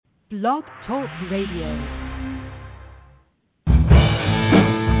Blog Talk Radio.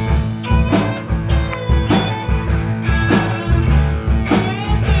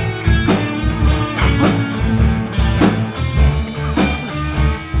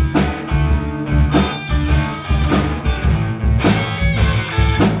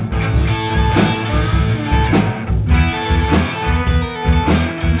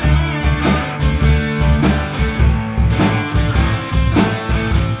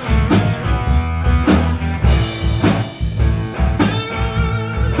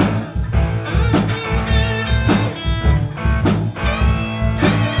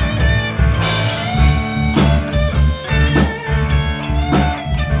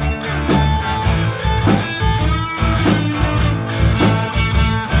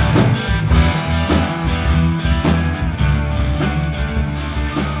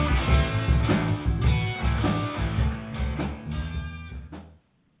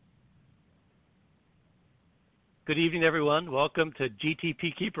 Good evening, everyone. Welcome to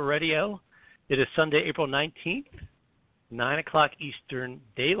GTPKeeper Radio. It is Sunday, April 19th, 9 o'clock Eastern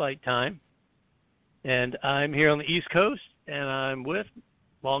Daylight Time. And I'm here on the East Coast, and I'm with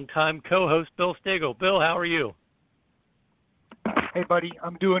longtime co-host Bill Stagel. Bill, how are you? Hey, buddy.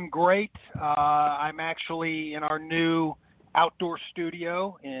 I'm doing great. I'm actually in our new outdoor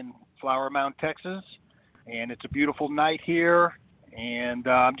studio in Flower Mound, Texas. And it's a beautiful night here. And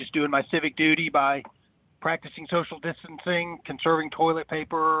I'm just doing my civic duty by practicing social distancing, conserving toilet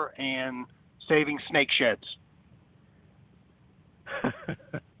paper, and saving snake sheds.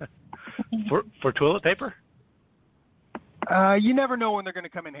 for toilet paper? You never know when they're going to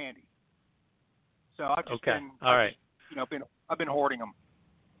come in handy. So I've just I've been hoarding them.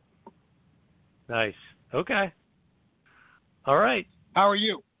 Nice. Okay. All right. How are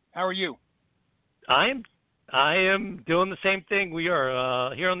you? I am doing the same thing. We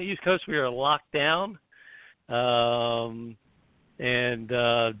are here on the East Coast. We are locked down. And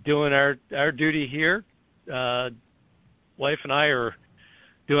doing our duty here. Wife and I are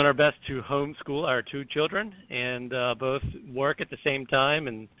doing our best to homeschool our two children and both work at the same time.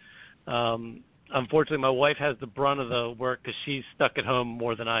 And unfortunately, my wife has the brunt of the work because she's stuck at home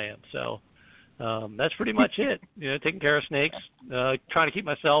more than I am. So that's pretty much it. Taking care of snakes, trying to keep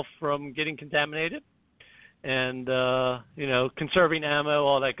myself from getting contaminated, and conserving ammo,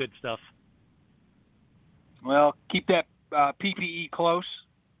 all that good stuff. Well, keep that PPE close.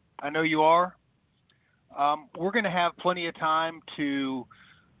 I know you are. We're going to have plenty of time to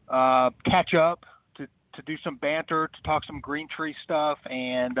catch up, to do some banter, to talk some green tree stuff,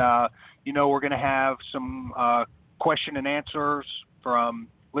 and, we're going to have some question and answers from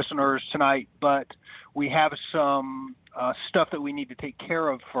listeners tonight, but we have some stuff that we need to take care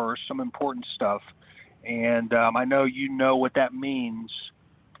of first, some important stuff, and I know you know what that means.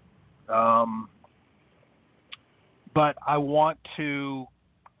 But I want to,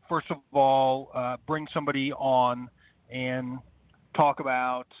 first of all, bring somebody on and talk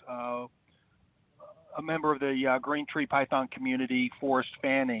about a member of the green tree python community, Forrest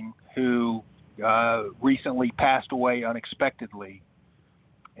Fanning, who recently passed away unexpectedly.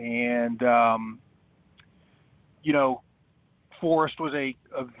 And, Forrest was a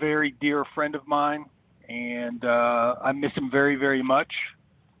very dear friend of mine, and I miss him very, very much.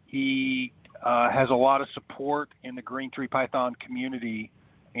 He has a lot of support in the green tree python community,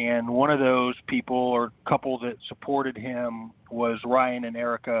 and one of those people or couple that supported him was Ryan and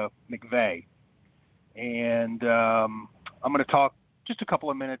Erica McVeigh. And I'm going to talk just a couple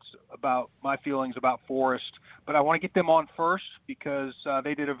of minutes about my feelings about Forrest, but I want to get them on first because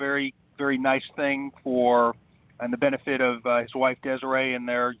they did a very, very nice thing and the benefit of his wife Desiree and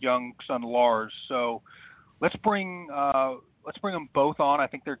their young son Lars. So let's bring them both on. I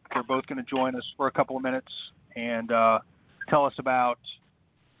think they're both going to join us for a couple of minutes and tell us about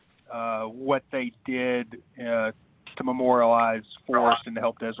what they did to memorialize Forrest and to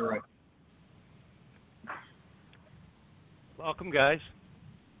help Desiree. Welcome, guys.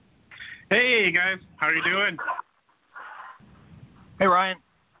 Hey, guys. How are you doing? Hey, Ryan.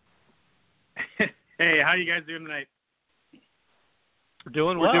 Hey, how are you guys doing tonight? We're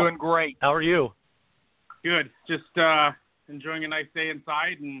doing well. We're doing great. How are you? Good. Just enjoying a nice day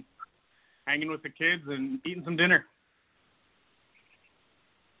inside and hanging with the kids and eating some dinner.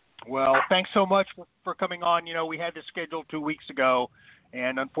 Well, thanks so much for coming on. We had this scheduled 2 weeks ago,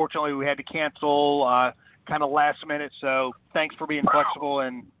 and unfortunately we had to cancel kind of last minute, so thanks for being flexible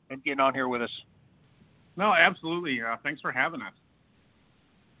and getting on here with us. No, absolutely. Thanks for having us.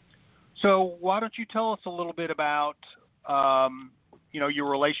 So why don't you tell us a little bit about your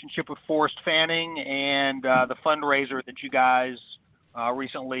relationship with Forrest Fanning and the fundraiser that you guys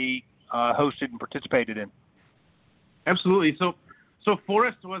recently hosted and participated in. Absolutely. So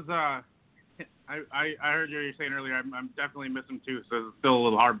Forrest was. I heard you saying earlier. I'm definitely miss him too. So it's still a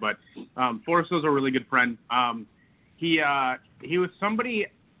little hard, but Forrest was a really good friend. He was somebody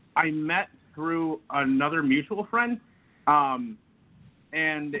I met through another mutual friend,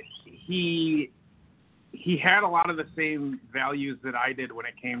 and he had a lot of the same values that I did when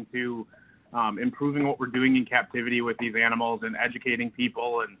it came to improving what we're doing in captivity with these animals and educating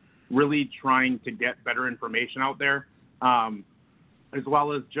people and really trying to get better information out there, as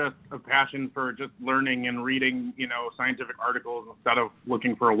well as just a passion for just learning and reading, scientific articles instead of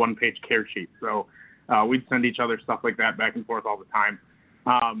looking for a one-page care sheet. So we'd send each other stuff like that back and forth all the time.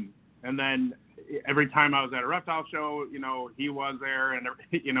 And then every time I was at a reptile show, he was there, and,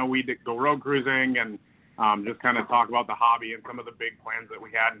 we'd go road cruising and just kind of talk about the hobby and some of the big plans that we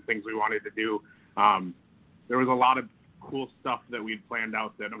had and things we wanted to do. There was a lot of cool stuff that we'd planned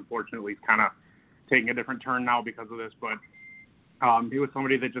out that unfortunately is kind of taking a different turn now because of this, but he was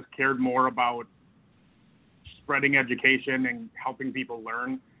somebody that just cared more about spreading education and helping people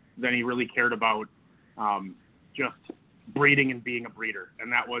learn than he really cared about just breeding and being a breeder.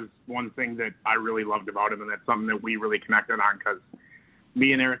 And that was one thing that I really loved about him, and that's something that we really connected on, because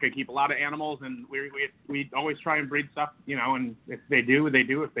me and Erica keep a lot of animals, and we always try and breed stuff, and if they do, they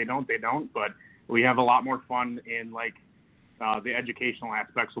do. If they don't, they don't. But we have a lot more fun in the educational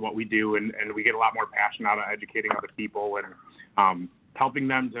aspects of what we do, and we get a lot more passion out of educating other people and helping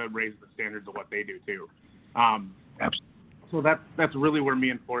them to raise the standards of what they do too. Absolutely. So that's really where me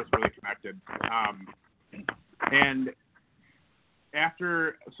and Forrest really connected. And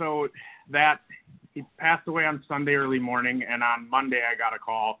he passed away on Sunday early morning, and on Monday I got a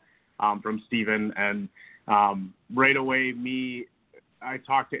call from Steven, and right away I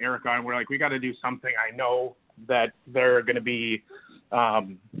talked to Erica, and we're like, we got to do something. I know that they're going to be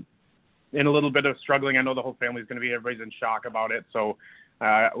in a little bit of struggling. I know the whole family's going to be, everybody's in shock about it. So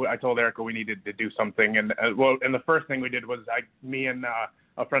I told Erica we needed to do something. And the first thing we did was me and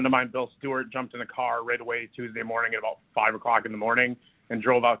a friend of mine, Bill Stewart, jumped in a car right away Tuesday morning at about 5 o'clock in the morning and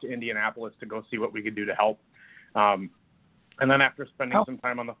drove out to Indianapolis to go see what we could do to help. And then after spending some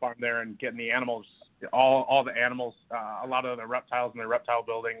time on the farm there and getting the animals, all the animals, a lot of the reptiles in the reptile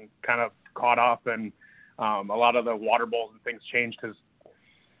building kind of caught up, and a lot of the water bowls and things changed because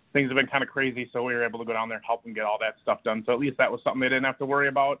things have been kind of crazy. So we were able to go down there and help them get all that stuff done. So at least that was something they didn't have to worry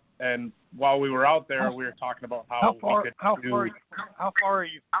about. And while we were out there, we were talking about how far are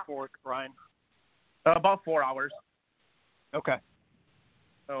you for it, Brian? About 4 hours. Okay.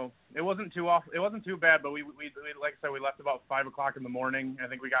 So it wasn't too off. It wasn't too bad, but we like I said, we left about 5 o'clock in the morning. I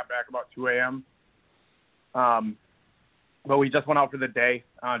think we got back about 2 a.m. But we just went out for the day,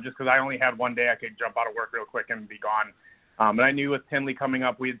 just because I only had one day I could jump out of work real quick and be gone. And I knew with Tinley coming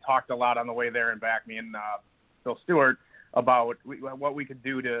up, we had talked a lot on the way there and back, me and Bill Stewart, about what we could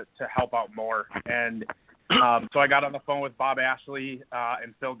do to help out more. And so I got on the phone with Bob Ashley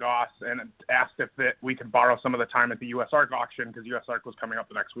and Phil Goss and asked if we could borrow some of the time at the U.S. Ark auction, because U.S. Ark was coming up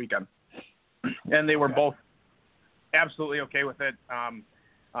the next weekend. And they were both absolutely okay with it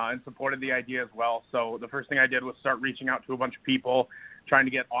and supported the idea as well. So the first thing I did was start reaching out to a bunch of people, trying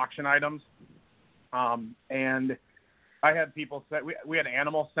to get auction items. And I had people we had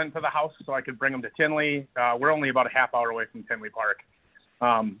animals sent to the house so I could bring them to Tinley. We're only about a half hour away from Tinley Park.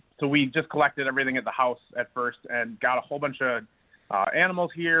 So we just collected everything at the house at first and got a whole bunch of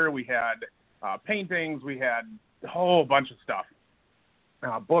animals here. We had paintings. We had a whole bunch of stuff,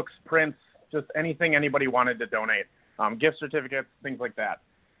 books, prints, just anything anybody wanted to donate, gift certificates, things like that.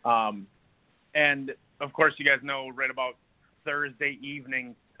 And, of course, you guys know right about Thursday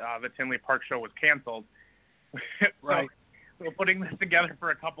evening, the Tinley Park show was canceled. Right. So putting this together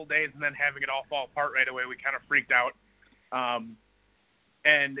for a couple days and then having it all fall apart right away, we kind of freaked out.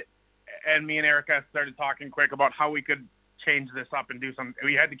 And me and Erica started talking quick about how we could change this up and do something.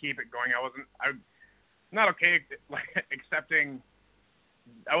 We had to keep it going. I wasn't okay accepting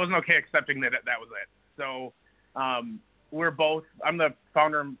that was it. So I'm the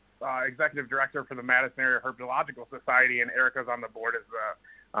founder and executive director for the Madison Area Herpetological Society, and Erica's on the board as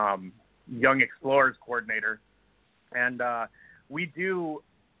the Young Explorers coordinator. And we do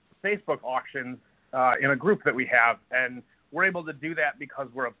Facebook auctions in a group that we have, and we're able to do that because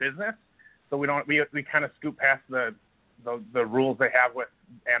we're a business. So we kind of scoop past the rules they have with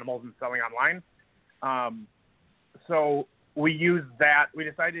animals and selling online. So we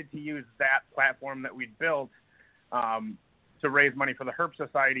decided to use that platform that we'd built to raise money for the Herp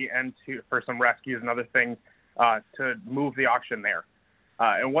Society and for some rescues and other things to move the auction there.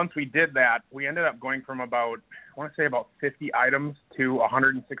 And once we did that, we ended up going from about 50 items to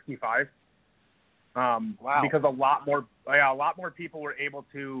 165. Wow. Because a lot more people were able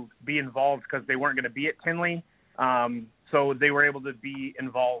to be involved because they weren't going to be at Tinley. So they were able to be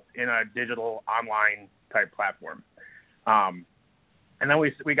involved in a digital online type platform. And then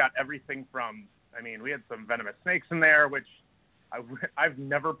we got everything from, we had some venomous snakes in there, which I've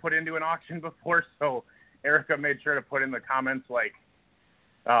never put into an auction before. So Erica made sure to put in the comments, like,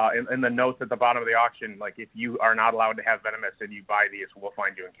 in the notes at the bottom of the auction, like, if you are not allowed to have venomous and you buy these, we'll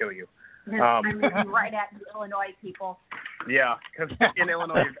find you and kill you. I'm looking right at the Illinois people. Yeah, because in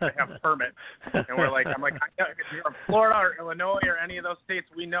Illinois you have to have permits, and I'm like, if you're in Florida or Illinois or any of those states,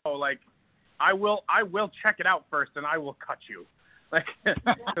 we know, like, I will check it out first, and I will cut you, like,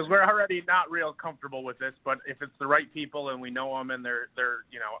 because we're already not real comfortable with this. But if it's the right people and we know them and they're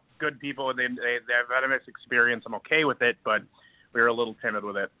good people and they have venomous experience, I'm okay with it. But we were a little timid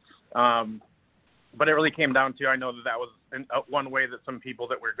with it. But it really came down to, I know that was one way that some people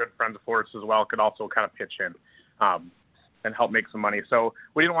that were good friends of Forrest as well could also kind of pitch in and help make some money. So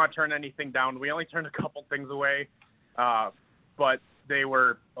we didn't want to turn anything down. We only turned a couple things away, but they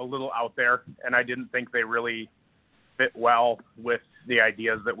were a little out there, and I didn't think they really fit well with the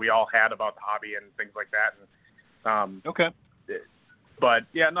ideas that we all had about the hobby and things like that. And, okay. But,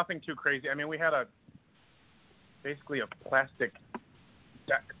 yeah, nothing too crazy. We had basically a plastic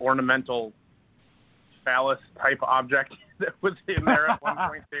deck ornamental phallus type object that was in there at one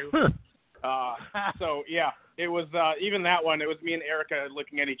point too. So yeah, it was even that one. It was me and Erica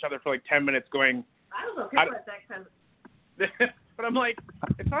looking at each other for like 10 minutes, going. I was okay with that because. But I'm like,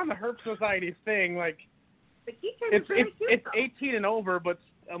 it's on the Herp Society's thing. Like, it's really cute, it's 18 and over, but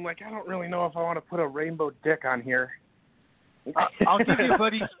I'm like, I don't really know if I want to put a rainbow dick on here. I'll give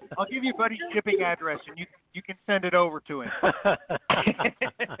you buddy's shipping address, and you can send it over to him. That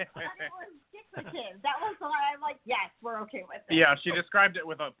was the one I'm like, yes, we're okay with it. Yeah, she described it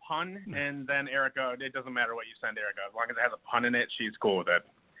with a pun, and then Erica, it doesn't matter what you send Erica. As long as it has a pun in it, she's cool with it.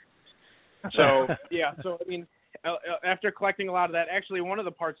 So, yeah, after collecting a lot of that, actually one of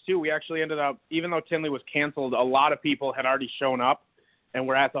the parts too, we actually ended up, even though Tinley was canceled, a lot of people had already shown up and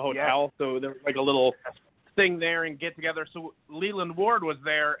were at the hotel, so there was like a little thing there and get together. So Leland Ward was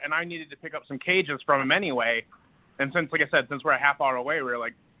there, and I needed to pick up some cages from him anyway. And since we're a half hour away, we were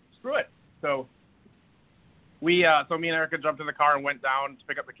like, screw it. So me and Erica jumped in the car and went down to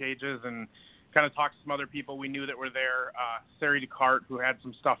pick up the cages and kind of talked to some other people we knew that were there. Sari Descartes, who had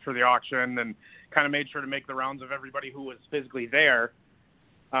some stuff for the auction, and kind of made sure to make the rounds of everybody who was physically there,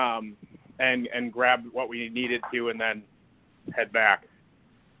 and grab what we needed to, and then head back.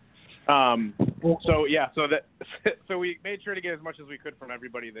 So we made sure to get as much as we could from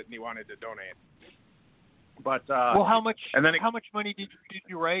everybody that wanted to donate. But how much money did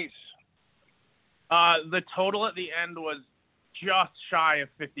you raise? The total at the end was just shy of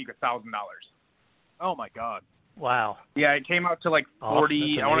 $50,000. Oh my God! Wow. Yeah, it came out to like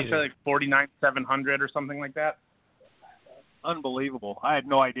 40. That's I want to say amazing. like 49,700 or something like that. Unbelievable! I had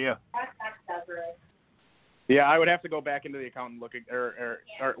no idea. That's right. Yeah, I would have to go back into the account and look at,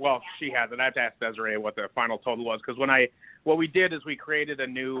 well, she has it. I have to ask Desiree what the final total was, because what we did is we created a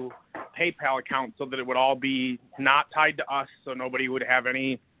new PayPal account so that it would all be not tied to us, so nobody would have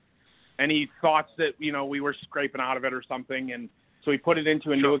any thoughts that we were scraping out of it or something. And so we put it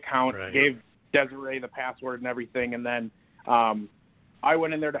into a new account, right. Gave Desiree the password and everything, and then I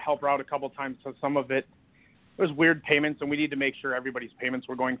went in there to help her out a couple times. So some of it was weird payments, and we need to make sure everybody's payments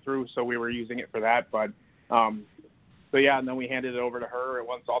were going through, so we were using it for that. But so yeah, and then we handed it over to her, and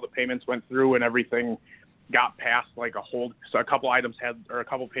once all the payments went through and everything got past like a hold, so a couple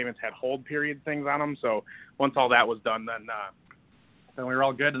payments had hold period things on them. So once all that was done, then we were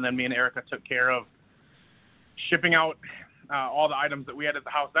all good. And then me and Erica took care of shipping out all the items that we had at the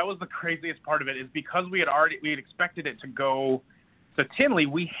house. That was the craziest part of it, is because we had expected it to go to Tinley,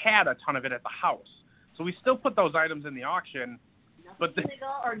 we had a ton of it at the house. So we still put those items in the auction. Nothing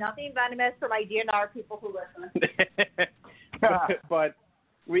illegal or nothing venomous for my DNR people who listen. but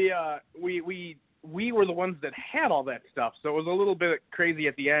we were the ones that had all that stuff, so it was a little bit crazy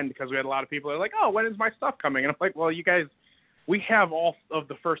at the end because we had a lot of people that were like, "Oh, when is my stuff coming?" And I'm like, "Well, you guys, we have all of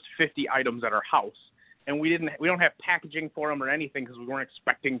the first 50 items at our house, and we don't have packaging for them or anything because we weren't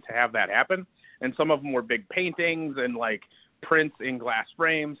expecting to have that happen. And some of them were big paintings and like prints in glass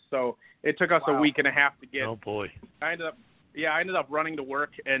frames, so it took us a week and a half to get." Oh boy! I ended up running to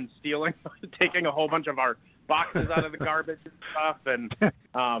work and stealing, taking a whole bunch of our boxes out of the garbage and stuff, and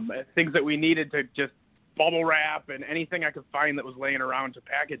things that we needed to just bubble wrap and anything I could find that was laying around to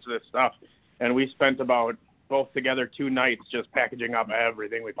package this stuff. And we spent about both together 2 nights just packaging up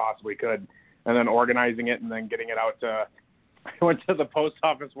everything we possibly could and then organizing it and then getting it out to – I went to the post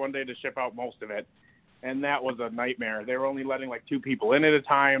office one day to ship out most of it, and that was a nightmare. They were only letting like 2 people in at a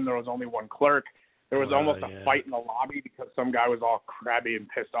time. There was only 1 clerk. There was almost a fight in the lobby because some guy was all crabby and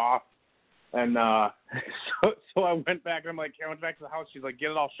pissed off. And so I went back, and I'm like, I went back to the house. She's like,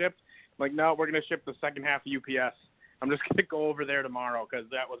 get it all shipped? I'm like, no, we're going to ship the second half of UPS. I'm just going to go over there tomorrow because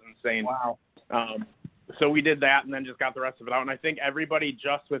that was insane. Wow. So we did that and then just got the rest of it out. And I think everybody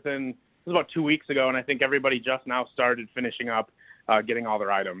just within, it was about 2 weeks ago, and I think everybody just now started finishing up getting all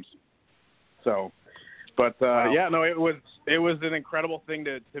their items. So, but wow. yeah, no, it was an incredible thing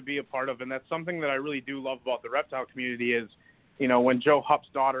to be a part of. And that's something that I really do love about the reptile community is, you know, when Joe Hupp's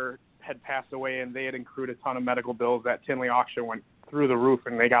daughter had passed away and they had accrued a ton of medical bills, that Tinley auction went through the roof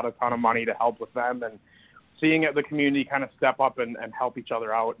and they got a ton of money to help with them. And seeing the community kind of step up and help each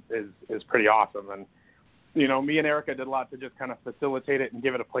other out is pretty awesome. And, you know, me and Erica did a lot to just kind of facilitate it and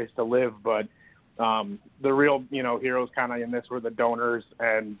give it a place to live. But the real, you know, heroes kind of in this were the donors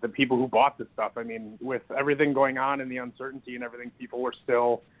and the people who bought this stuff. I mean, with everything going on and the uncertainty and everything, people were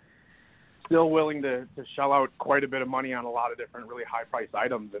still willing to shell out quite a bit of money on a lot of different really high-priced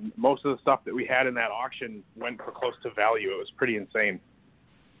items. And most of the stuff that we had in that auction went for close to value. It was pretty insane.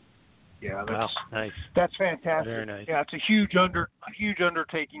 Yeah, wow, nice. That's fantastic. Very nice. Yeah, it's a huge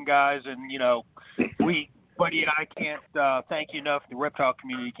undertaking, guys, and you know, Buddy and I can't thank you enough. The reptile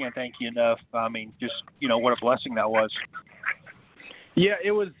community can't thank you enough. I mean, just you know what a blessing that was. Yeah,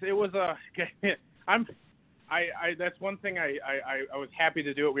 it was that's one thing I was happy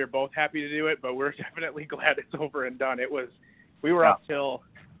to do it. We were both happy to do it, but we're definitely glad it's over and done. We were up till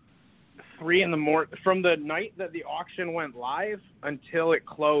 3 a.m. from the night that the auction went live until it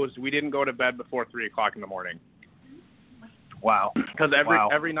closed. We didn't go to bed before 3 o'clock in the morning. Wow. Because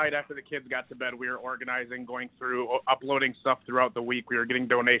every night after the kids got to bed, we were organizing, going through, uploading stuff throughout the week. We were getting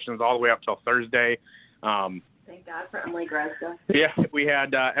donations all the way up till Thursday. Thank God for Emily Grezda. Yeah, we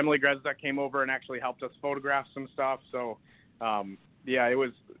had Emily Grezda came over and actually helped us photograph some stuff. So, yeah, it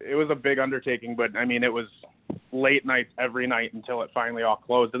was a big undertaking, but I mean, it was late nights every night until it finally all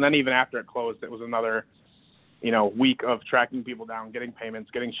closed. And then even after it closed, it was another, you know, week of tracking people down, getting payments,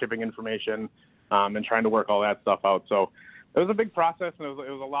 getting shipping information, and trying to work all that stuff out. So it was a big process and it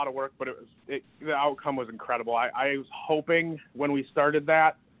was a lot of work, but the outcome was incredible. I was hoping when we started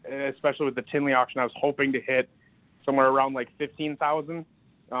that, especially with the Tinley auction, I was hoping to hit somewhere around like 15,000,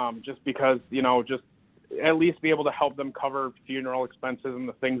 just because, you know, just at least be able to help them cover funeral expenses and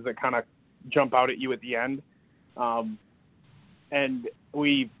the things that kind of jump out at you at the end. And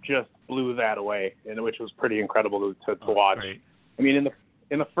we just blew that away, which was pretty incredible to watch. Great. I mean,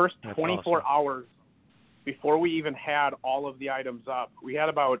 in the first That's 24 awesome. hours before we even had all of the items up, we had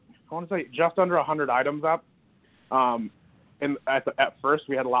about, I want to say, just under 100 items up. And at first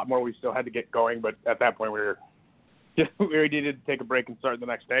we had a lot more we still had to get going, but at that point we needed to take a break and start the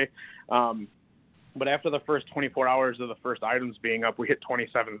next day. But after the first 24 hours of the first items being up, we hit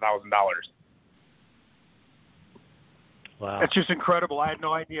 $27,000. Wow. That's just incredible. I had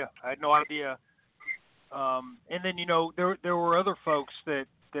no idea. And then, you know, there were other folks that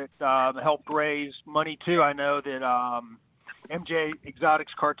helped raise money too. I know that MJ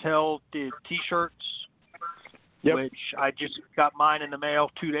Exotics Cartel did T-shirts, Yep. which I just got mine in the mail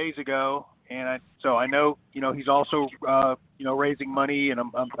 2 days ago, and so I know, you know, he's also raising money, and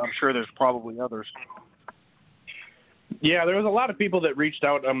I'm sure there's probably others. Yeah, there was a lot of people that reached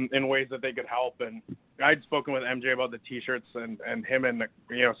out in ways that they could help, and I'd spoken with MJ about the T-shirts, and him and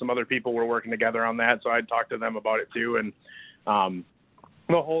some other people were working together on that, so I'd talked to them about it too. And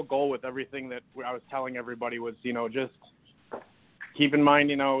the whole goal with everything that I was telling everybody was, you know, just keep in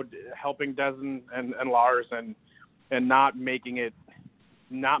mind, you know, helping Des and Lars and not making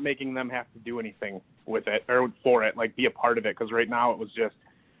them have to do anything with it or for it, like be a part of it, because right now it was just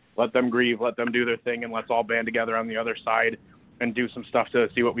let them grieve, let them do their thing, and let's all band together on the other side and do some stuff to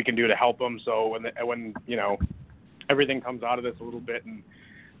see what we can do to help them. So when you know, everything comes out of this a little bit and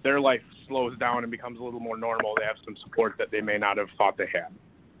their life slows down and becomes a little more normal, they have some support that they may not have thought they had.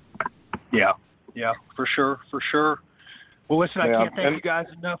 Yeah, for sure. Well, listen, I can't thank you guys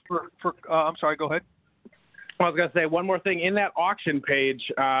enough for I'm sorry, go ahead. I was going to say one more thing. In that auction page,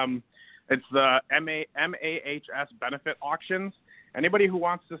 it's the MAHS benefit auctions. Anybody who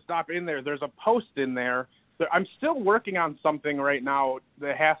wants to stop in there, there's a post in there. I'm still working on something right now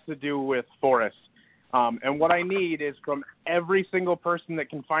that has to do with forests. And what I need is from every single person that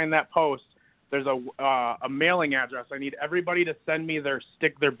can find that post, there's a mailing address. I need everybody to send me their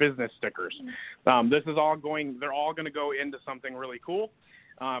business stickers. This is all they're all going to go into something really cool.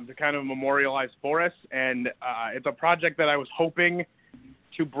 to kind of memorialize forests, and it's a project that I was hoping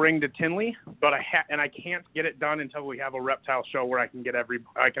to bring to Tinley, but I can't get it done until we have a reptile show where I can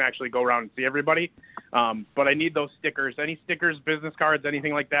actually go around and see everybody. But I need those stickers. Any stickers, business cards,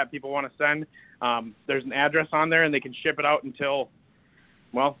 anything like that people want to send. There's an address on there, and they can ship it out until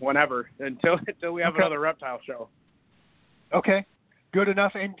whenever, until we have another reptile show. Okay, good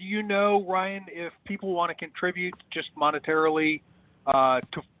enough. And do you know, Ryan, if people want to contribute just monetarily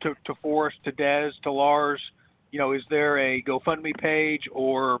to Forrest, to Des, to Lars, is there a GoFundMe page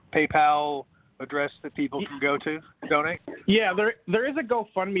or PayPal address that people can go to donate? Yeah, there is a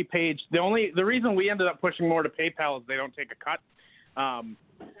GoFundMe page. The reason we ended up pushing more to PayPal is they don't take a cut.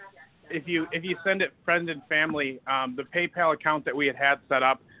 If you send it friends and family, the PayPal account that we had set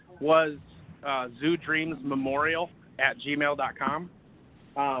up was zoodreamsmemorial@gmail.com.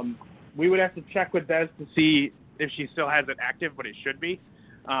 We would have to check with Des to see if she still has it active, but it should be.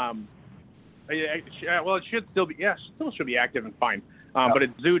 It should still be. Yeah, still should be active and fine. But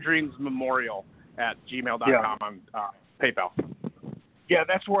it's zoodreamsmemorial@gmail.com on PayPal. Yeah,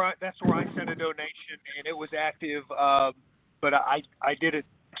 that's where I sent a donation, and it was active. But I did it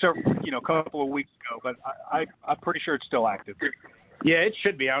a couple of weeks ago. But I'm pretty sure it's still active. Yeah, it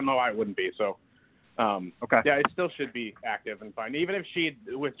should be. I don't know why it wouldn't be. So, okay. Yeah, it still should be active and fine. Even if she had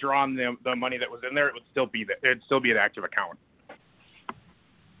withdrawn the money that was in there, it would still be it'd still be an active account.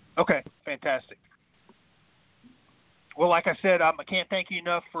 Okay, fantastic. Well, like I said, I can't thank you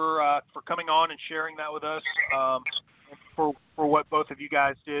enough for coming on and sharing that with us. For what both of you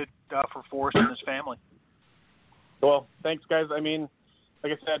guys did for Forrest and his family. Well, thanks, guys. I mean,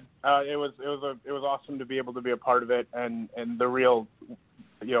 like I said, it was awesome to be able to be a part of it, and the real,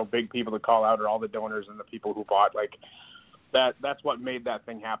 big people to call out are all the donors and the people who bought. Like that's what made that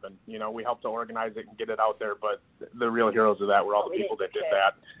thing happen. We helped to organize it and get it out there, but the real heroes of that were all the people that did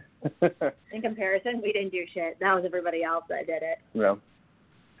that. In comparison, we didn't do shit. That was everybody else that did it. Yeah.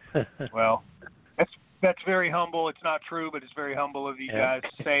 Well, that's very humble. It's not true, but it's very humble of you guys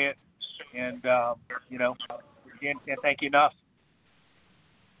to say it. And again, can't thank you enough.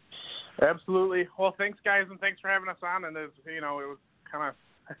 Absolutely. Well, thanks, guys, and thanks for having us on. And it was kind of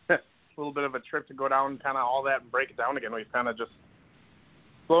a little bit of a trip to go down kind of all that and break it down again. We've kind of just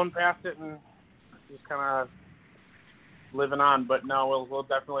flown past it and just kind of living on. But no, we'll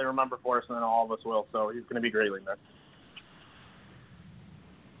definitely remember Forrest, and then all of us will. So he's going to be greatly missed.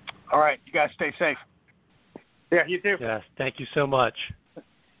 All right, you guys stay safe. Yeah, you too. Yes, thank you so much.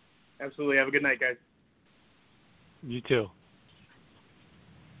 Absolutely. Have a good night, guys. You too.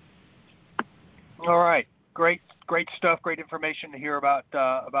 All right, great stuff. Great information to hear about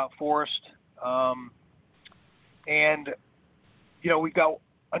Forrest. And we've got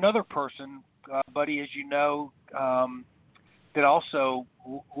another person, Buddy, as you know, that also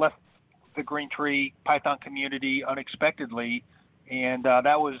left the Green Tree Python community unexpectedly, and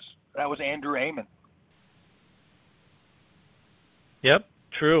that was Andrew Amon. Yep,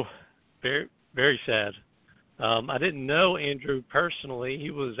 true. Very, very sad. I didn't know Andrew personally.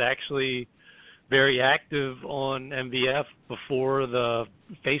 He was actually very active on MVF before the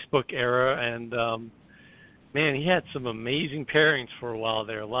Facebook era, and man, he had some amazing pairings for a while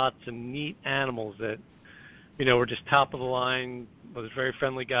there. Lots of neat animals that were just top of the line. Was a very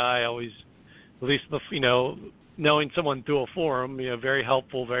friendly guy. Always, at least knowing someone through a forum, very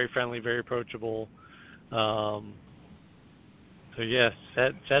helpful, very friendly, very approachable. So yes,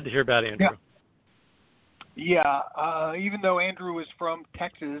 sad to hear about Andrew. Yeah. Even though Andrew was from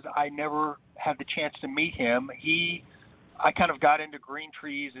Texas, I never had the chance to meet him. I kind of got into green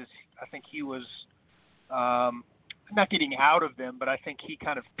trees as I think he was not getting out of them, but I think he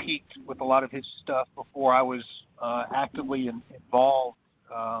kind of peaked with a lot of his stuff before I was actively involved.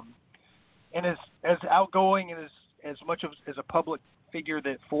 And as outgoing and as much as a public figure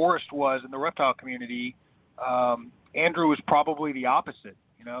that Forrest was in the reptile community, Andrew was probably the opposite.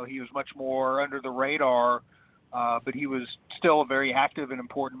 He was much more under the radar, but he was still a very active and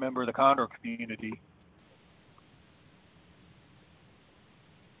important member of the condor community.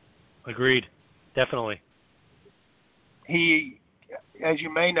 Agreed. Definitely. He, as you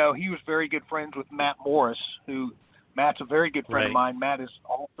may know, he was very good friends with Matt Morris, Matt's a very good friend of mine. Matt is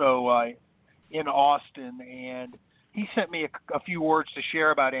also in Austin, and he sent me a few words to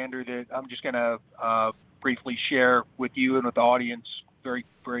share about Andrew that I'm just going to briefly share with you and with the audience very,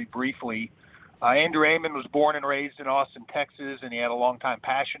 very briefly. Andrew Amon was born and raised in Austin, Texas, and he had a long-time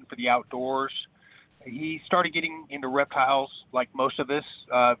passion for the outdoors. He started getting into reptiles like most of us,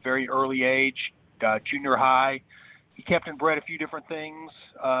 very early age, junior high. He kept and bred a few different things,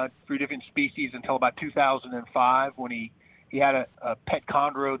 through different species until about 2005 when he he had a pet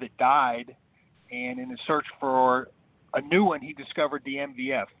chondro that died, and in his search for a new one, he discovered the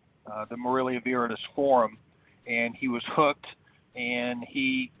MVF, the Morelia viridis forum, and he was hooked, and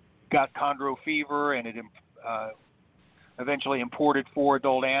he got chondro fever, and it eventually imported 4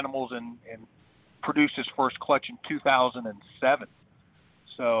 adult animals and produced his first clutch in 2007.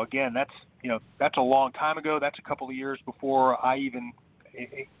 So again, that's a long time ago. That's a couple of years before I even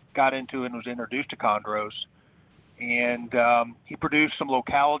got into and was introduced to chondros. And he produced some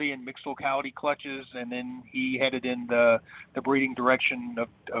locality and mixed locality clutches, and then he headed in the breeding direction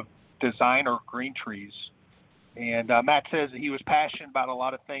of designer green trees. And Matt says that he was passionate about a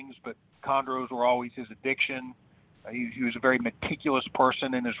lot of things, but chondros were always his addiction. He was a very meticulous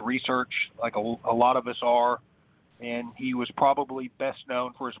person in his research, like a lot of us are. And he was probably best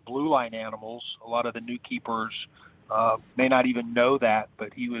known for his blue line animals. A lot of the new keepers may not even know that, but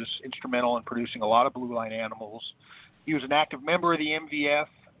he was instrumental in producing a lot of blue line animals. He was an active member of the MVF,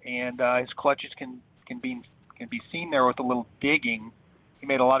 and his clutches can be seen there with a little digging. He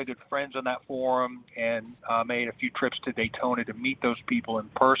made a lot of good friends on that forum, and made a few trips to Daytona to meet those people in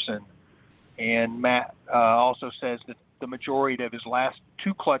person. And Matt also says that the majority of his last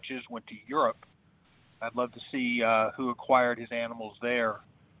 2 clutches went to Europe. I'd love to see who acquired his animals there.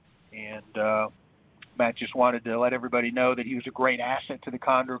 And Matt just wanted to let everybody know that he was a great asset to the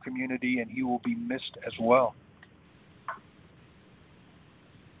chondro community, and he will be missed as well.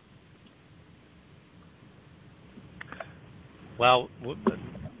 Wow,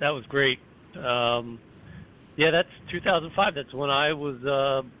 that was great. Yeah, that's 2005. That's when I was.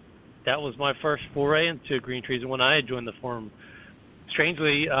 That was my first foray into green trees, and when I had joined the forum.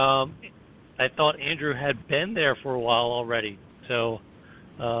 Strangely, I thought Andrew had been there for a while already. So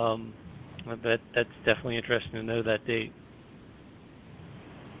that's definitely interesting to know that date.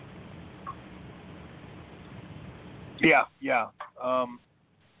 Yeah.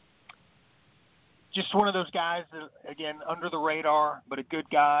 Just one of those guys that, again, under the radar, but a good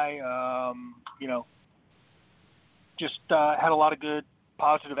guy. Just had a lot of good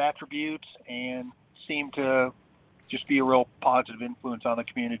positive attributes and seemed to just be a real positive influence on the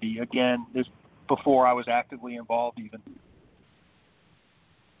community. Again, this before I was actively involved even.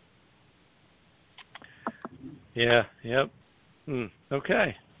 Yeah. Yep.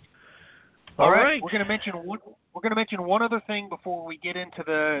 Okay. All right. right. We're going to mention one other thing before we get into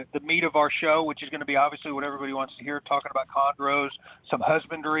the meat of our show, which is going to be obviously what everybody wants to hear, talking about chondros, some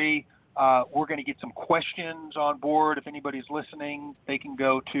husbandry. We're going to get some questions on board. If anybody's listening, they can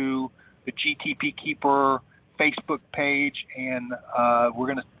go to the GTPKeeper Facebook page, and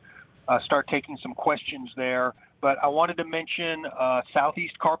we're going to start taking some questions there. But I wanted to mention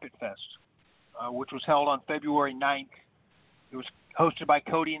Southeast Carpet Fest, which was held on February 9th. It was hosted by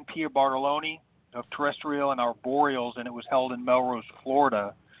Cody and Pia Bartoloni of Terrestrial and Arboreals, and it was held in Melrose,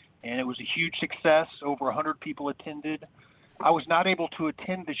 Florida. And it was a huge success. Over 100 people attended. I was not able to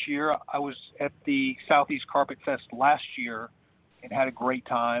attend this year. I was at the Southeast Carpet Fest last year and had a great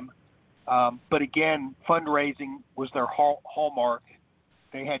time. But again, fundraising was their hallmark.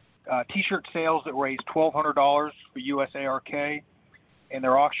 They had T-shirt sales that raised $1,200 for USARK, and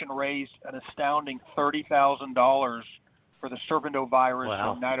their auction raised an astounding $30,000 for the serpentovirus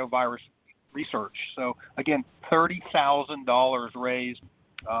Wow. and nidovirus research. So again, $30,000 raised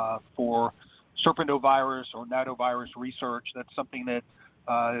for serpentovirus or nidovirus research. That's something that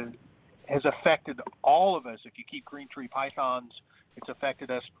has affected all of us. If you keep green tree pythons, it's affected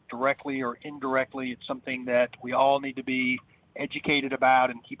us directly or indirectly. It's something that we all need to be educated about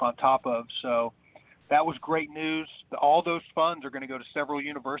and keep on top of. So that was great news. All those funds are going to go to several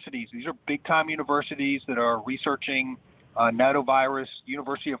universities. These are big-time universities that are researching nidovirus: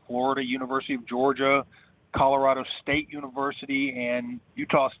 University of Florida, University of Georgia, Colorado State University, and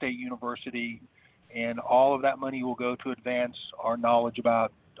Utah State University. And all of that money will go to advance our knowledge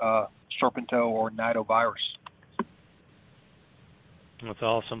about serpento or nidovirus. That's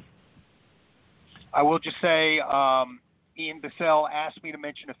awesome. I will just say Ian Bissell asked me to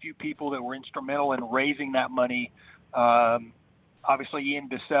mention a few people that were instrumental in raising that money. Obviously, Ian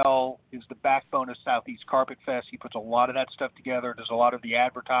Bissell is the backbone of Southeast Carpet Fest. He puts a lot of that stuff together, does a lot of the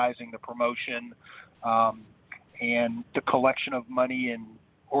advertising, the promotion, and the collection of money and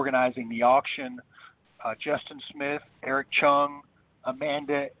organizing the auction. Justin Smith, Eric Chung,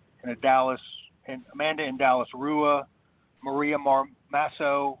 Amanda in Dallas Rua, Maria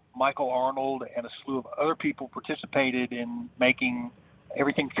Marmasso, Michael Arnold, and a slew of other people participated in making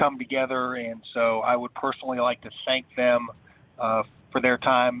everything come together. And so I would personally like to thank them for their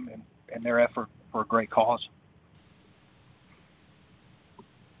time and their effort for a great cause.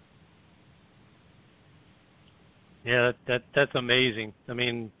 Yeah, that's amazing. I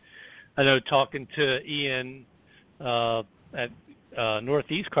mean, I know talking to Ian at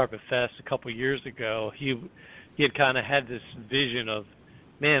Northeast Carpet Fest a couple years ago, he had kind of had this vision of,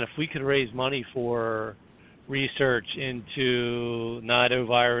 man, if we could raise money for research into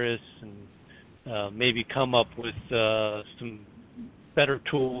nidovirus and maybe come up with some better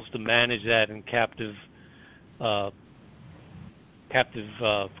tools to manage that in captive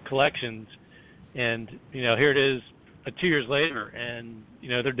collections. And here it is, 2 years later, and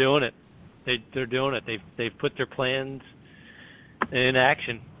they're doing it. They're doing it. They've put their plans in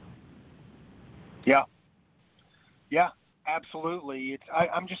action. Yeah, absolutely.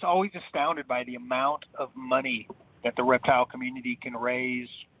 I'm just always astounded by the amount of money that the reptile community can raise,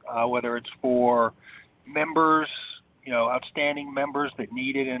 whether it's for members, outstanding members that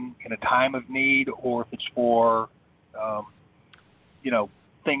need it in a time of need, or if it's for,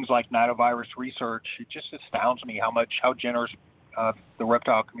 things like nidovirus research. It just astounds me how generous the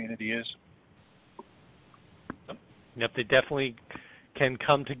reptile community is. Yep, they definitely can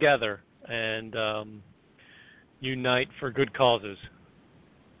come together and unite for good causes.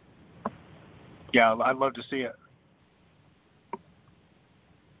 Yeah, I'd love to see it.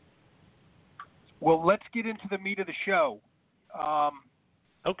 Well, let's get into the meat of the show.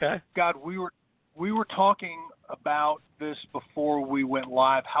 Okay. God, we were talking about this before we went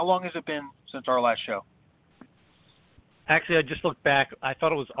live. How long has it been since our last show? Actually, I just looked back. I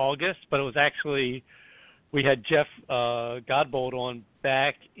thought it was August, but it was actually, we had Jeff Godbold on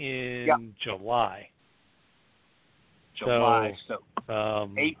back in July. July, so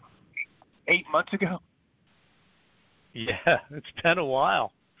 8 months ago? Yeah, it's been a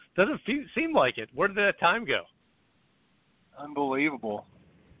while. Doesn't seem like it. Where did that time go? Unbelievable.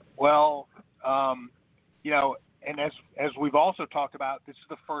 Well, and as we've also talked about, this is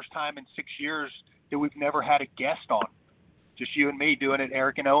the first time in 6 years that we've never had a guest on. Just you and me doing it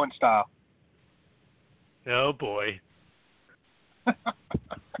Eric and Owen style. Oh, boy.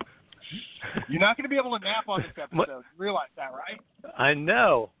 You're not going to be able to nap on this episode. You realize that, right? I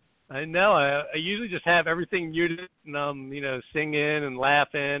know. I usually just have everything muted and I'm, singing and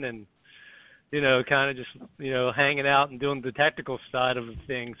laughing and, kind of just, hanging out and doing the technical side of the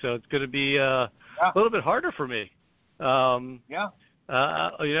thing. So it's going to be a little bit harder for me. I'm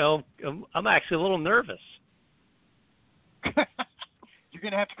actually a little nervous. You're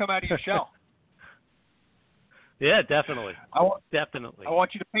going to have to come out of your shell. Yeah, definitely. Definitely. I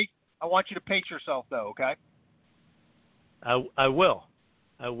want you to pace yourself, though. Okay. I will.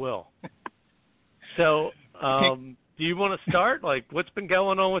 So, do you want to start? Like, what's been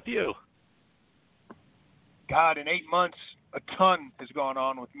going on with you? God, in 8 months, a ton has gone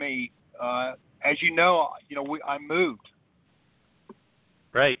on with me. As you know, I moved.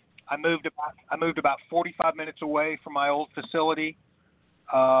 Right. I moved about 45 minutes away from my old facility.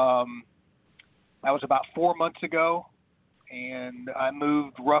 That was about 4 months ago, and I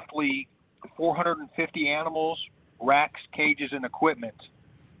moved roughly 450 animals, racks, cages, and equipment.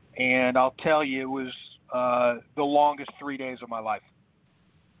 And I'll tell you, it was the longest 3 days of my life.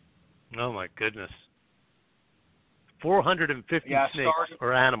 Oh, my goodness. 450 snakes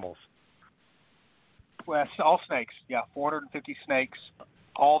or animals? Well, all snakes, 450 snakes,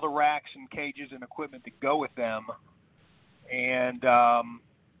 all the racks and cages and equipment that go with them. And,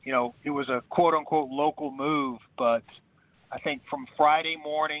 it was a quote-unquote local move, but I think from Friday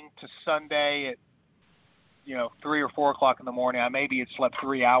morning to Sunday at 3 or 4 o'clock in the morning, I maybe had slept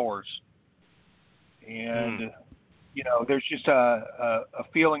 3 hours. And, there's just a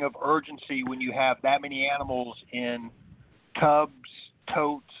feeling of urgency when you have that many animals in tubs,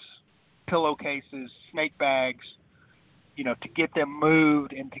 totes, pillowcases, snake bags, to get them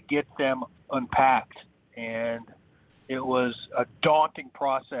moved and to get them unpacked. And it was a daunting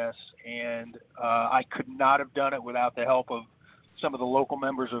process, and I could not have done it without the help of some of the local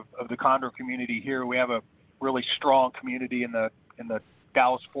members of the Condor community here. We have a really strong community in the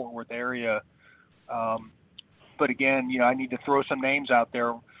Dallas-Fort Worth area. But again, I need to throw some names out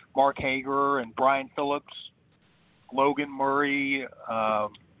there. Mark Hager and Brian Phillips, Logan Murray,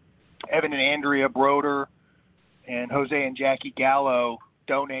 Evan and Andrea Broder, and Jose and Jackie Gallo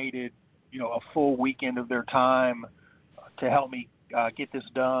donated, a full weekend of their time to help me get this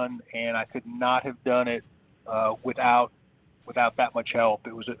done. And I could not have done it without that much help.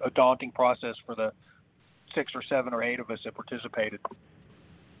 It was a daunting process for the 6 or 7 or 8 of us that participated.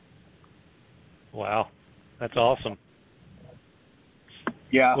 Wow, that's awesome.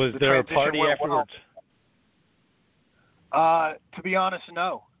 Yeah. Was there a party afterwards? To be honest,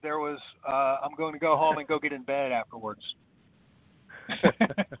 no. There was. I'm going to go home and go get in bed afterwards.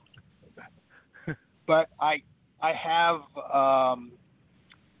 But I have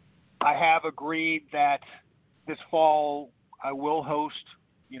agreed that this fall I will host,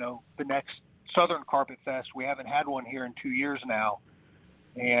 the next Southern Carpet Fest. We haven't had one here in 2 years now.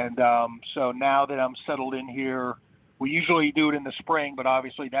 And so now that I'm settled in here, we usually do it in the spring, but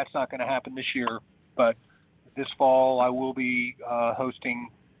obviously that's not going to happen this year. But this fall I will be hosting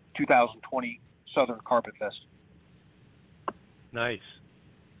 2020 Southern Carpet Fest. Nice.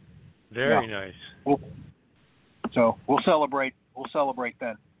 Very nice. So we'll celebrate. We'll celebrate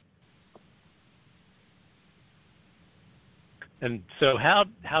then. And so how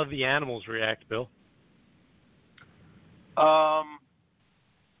the animals react, Bill?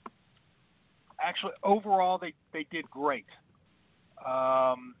 Actually, overall, they did great.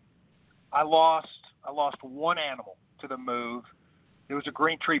 I lost one animal to the move. It was a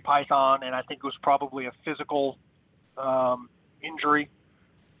green tree python, and I think it was probably a physical injury.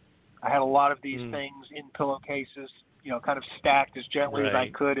 I had a lot of these things in pillowcases, kind of stacked as gently as I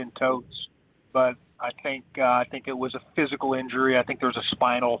could in totes. But I think it was a physical injury. I think there was a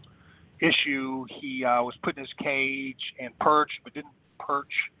spinal issue. He was put in his cage and perched, but didn't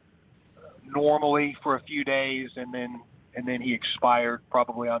perch normally for a few days, and then he expired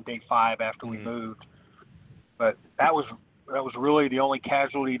probably on day 5 after we moved. But that was really the only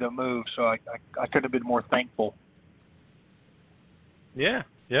casualty to move, so I couldn't have been more thankful. Yeah,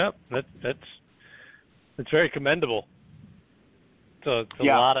 that's very commendable. So it's a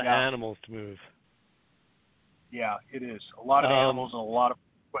lot of animals to move. Yeah, it is. A lot of animals and a lot of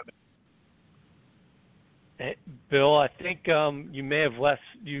equipment. Hey, Bill, I think you may have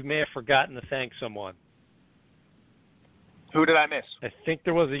forgotten to thank someone. Who did I miss? It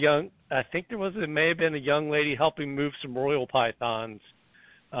may have been a young lady helping move some royal pythons.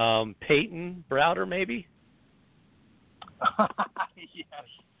 Peyton Browder, maybe?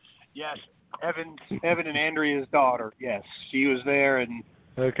 Yes. Evan and Andrea's daughter. Yes, she was there, and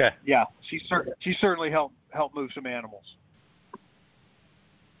yeah, she certainly helped move some animals.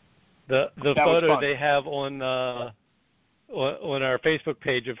 The photo they have on our Facebook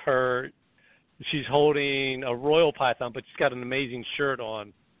page of her, she's holding a royal python, but she's got an amazing shirt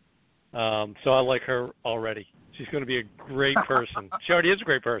on. So I like her already. She's going to be a great person. She already is a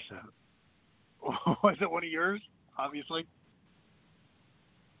great person. Was it one of yours? Obviously.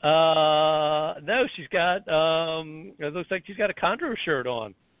 No, she's got. It looks like she's got a chondro shirt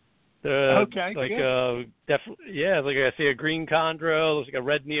on. Definitely. Yeah, like I see a green chondro, looks like a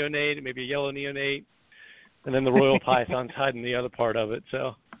red neonate, maybe a yellow neonate, and then the royal python's hiding the other part of it.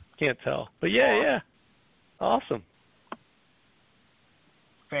 So can't tell. But yeah, awesome.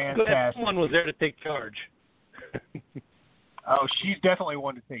 Fantastic. Someone was there to take charge. Oh, she's definitely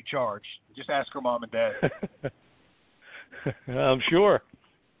one to take charge. Just ask her mom and dad. I'm sure.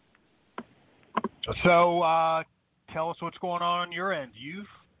 So, tell us what's going on your end.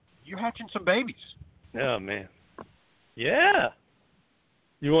 You're hatching some babies. Oh man. Yeah.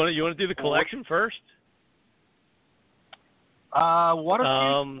 You want to do the collection first? Why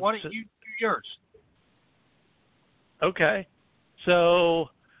don't you do yours? Okay. So,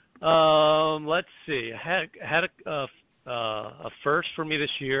 let's see. I had a first for me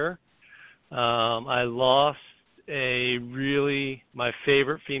this year. I lost my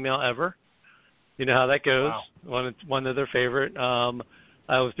favorite female ever. You know how that goes. Wow. One of their favorite.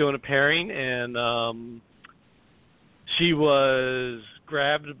 I was doing a pairing, and she was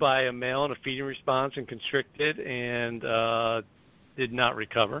grabbed by a male in a feeding response and constricted, and did not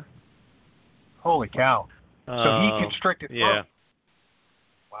recover. Holy cow! So he constricted her. Yeah.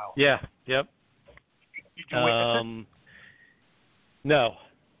 Wow. Yeah. Yep. Did you witness it? No.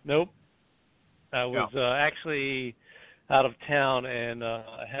 Nope. I was actually out of town, and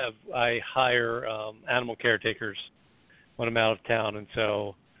I hire animal caretakers when I'm out of town, and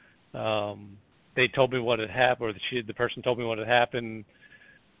so they told me what had happened, or the person told me what had happened.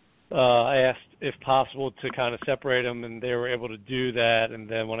 I asked if possible to kind of separate them, and they were able to do that. And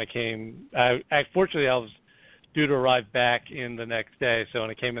then when I came, fortunately I was due to arrive back in the next day. So when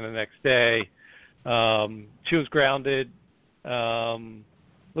I came in the next day, she was grounded.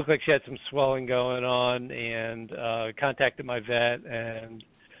 Looked like she had some swelling going on, and contacted my vet, and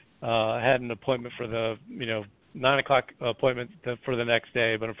had an appointment for the 9 o'clock appointment for the next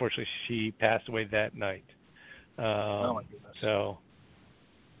day. But unfortunately, she passed away that night. Oh my goodness. So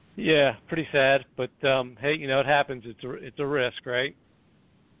yeah, pretty sad. But hey, it happens. It's a risk, right?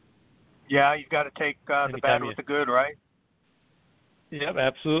 Yeah, you've got to take the bad with the good, right? Yep,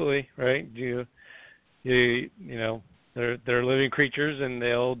 absolutely. Right. They're living creatures, and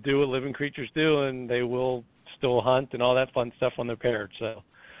they'll do what living creatures do, and they will still hunt and all that fun stuff when they're paired. So,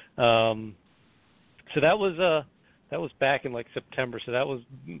 so that was was back in like September, so that was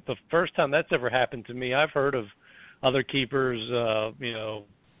the first time that's ever happened to me. I've heard of other keepers,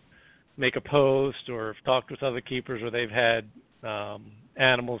 make a post or talked with other keepers where they've had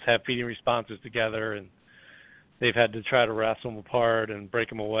animals have feeding responses together, and they've had to try to wrestle them apart and break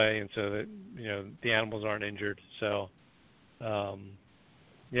them away, and so that the animals aren't injured. So, so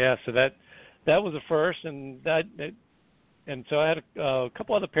that was the first, and so I had a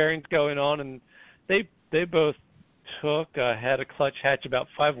couple other pairings going on, and they both took. I had a clutch hatch about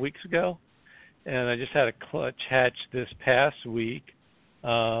 5 weeks ago, and I just had a clutch hatch this past week,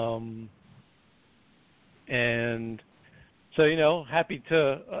 and so happy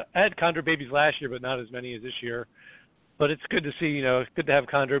to. I had condor babies last year, but not as many as this year. But it's good to see, it's good to have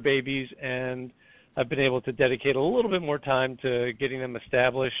condor babies, and I've been able to dedicate a little bit more time to getting them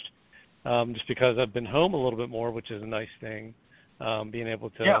established, just because I've been home a little bit more, which is a nice thing. Being able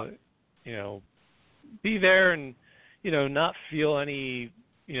to, be there and, not feel any,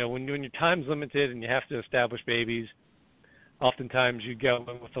 when your time's limited and you have to establish babies, oftentimes you go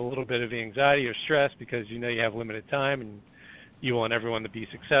in with a little bit of anxiety or stress because you have limited time and you want everyone to be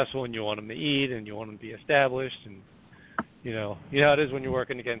successful and you want them to eat and you want them to be established, and you know how it is when you're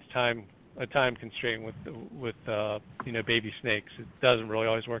working against a time constraint with baby snakes. It doesn't really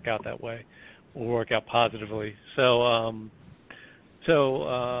always work out that way or work out positively.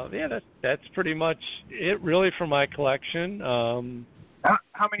 That's pretty much it really for my collection. How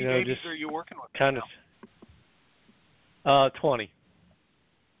many babies are you working with? Kind of 20.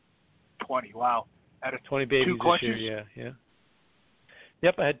 20, wow. Out of 20 babies 2 clutches? This year, yeah.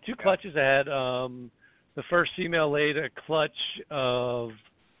 Yep, I had 2 clutches. I had the first female laid a clutch of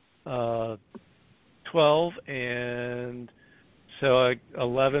 12, and so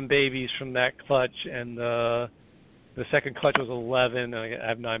 11 babies from that clutch, and the second clutch was 11, and I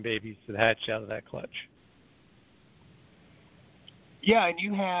have 9 babies that hatched out of that clutch. Yeah, and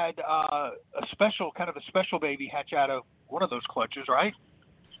you had a special baby hatch out of one of those clutches, right?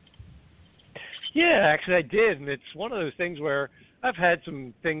 Yeah, actually I did, and it's one of those things where I've had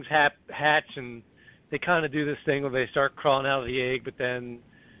some things hatch, and they kind of do this thing where they start crawling out of the egg, but then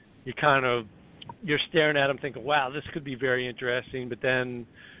you're staring at them thinking, wow, this could be very interesting, but then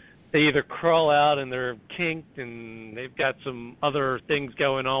they either crawl out and they're kinked and they've got some other things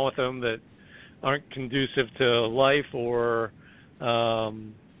going on with them that aren't conducive to life, or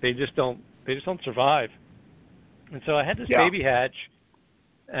they just don't survive. And so I had this baby hatch,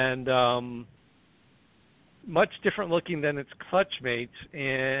 and much different looking than its clutch mates,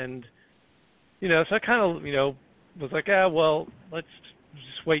 and so I kind of was like, let's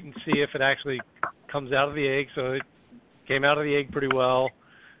just wait and see if it actually comes out of the egg. So it came out of the egg pretty well,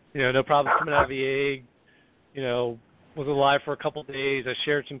 no problem coming out of the egg. Was alive for a couple of days. I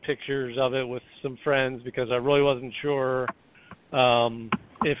shared some pictures of it with some friends because I really wasn't sure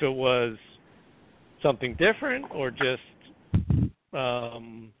if it was something different or just a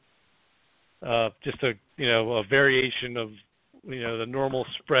variation of the normal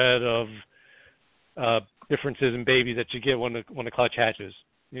spread of differences in babies that you get when the clutch hatches.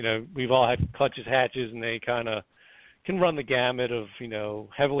 We've all had clutches hatches, and they kind of can run the gamut of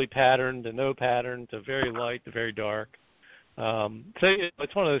heavily patterned to no pattern to very light to very dark. So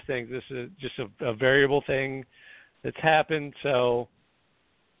it's one of those things. This is just a variable thing that's happened. So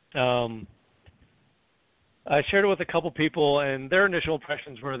I shared it with a couple people, and their initial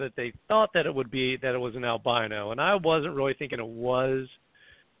impressions were that they thought that it was an albino, and I wasn't really thinking it was,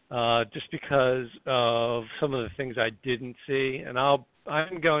 just because of some of the things I didn't see. And I'm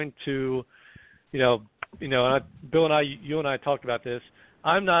going to, Bill and I, you and I talked about this.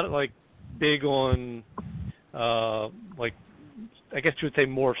 I'm not big on I guess you would say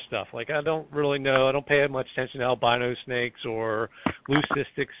morph stuff. I don't really know. I don't pay much attention to albino snakes or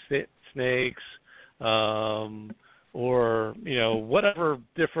leucistic snakes. Or whatever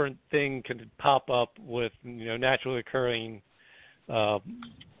different thing can pop up with naturally occurring randomized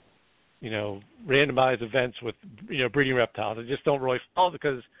events with breeding reptiles. I just don't really follow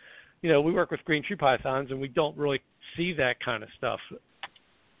because we work with green tree pythons and we don't really see that kind of stuff.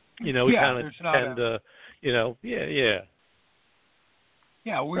 We kind of tend to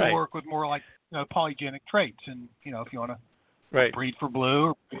we work with more polygenic traits, and if you want to breed for blue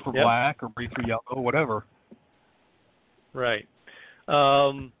or breed for black or breed for yellow, whatever. Right.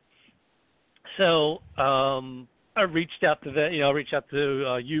 So I reached out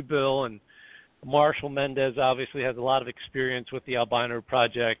to you, Bill, and Marshall Mendez obviously has a lot of experience with the albino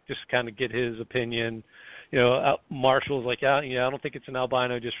project, just kind of get his opinion. Marshall's like, I don't think it's an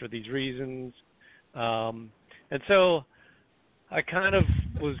albino just for these reasons. And so I kind of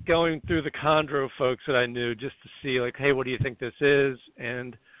was going through the chondro folks that I knew just to see, like, hey, what do you think this is?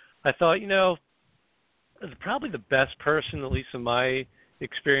 And I thought, probably the best person, at least in my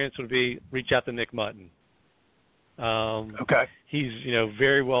experience, would be reach out to Nick Mutton. Okay. He's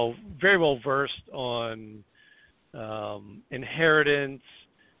very well versed on inheritance,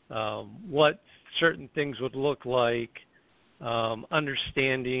 what certain things would look like,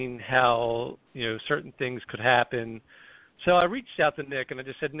 understanding how certain things could happen. So I reached out to Nick and I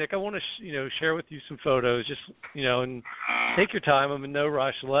just said, Nick, I want to share with you some photos, just and take your time. I'm in no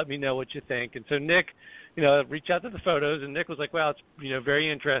rush. Let me know what you think. And so Nick, reached out to the photos, and Nick was like, wow, it's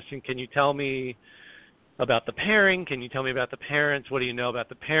very interesting. Can you tell me about the pairing? Can you tell me about the parents? What do you know about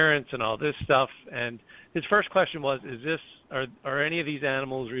the parents and all this stuff? And his first question was, are any of these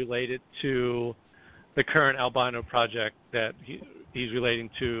animals related to the current albino project that he's relating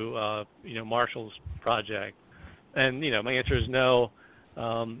to, Marshall's project? And my answer is no,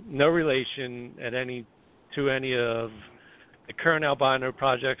 no relation to any of the current albino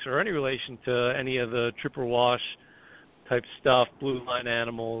projects or any relation to any of the trooper wash type stuff, blue line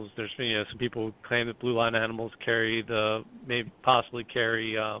animals. There's some people who claim that blue line animals possibly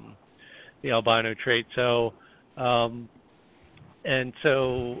carry the albino trait. So, and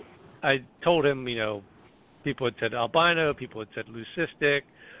so I told him, people had said albino, people had said leucistic.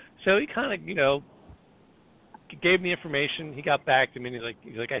 So he kind of, gave me information. He got back to me and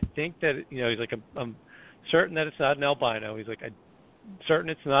he's like, I think that, he's like, I'm certain that it's not an albino. He's like, I'm certain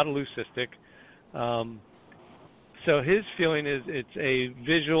it's not a leucistic. So his feeling is it's a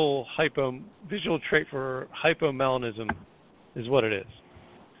visual trait for hypomelanism is what it is.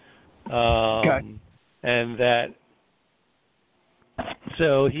 Okay. And that,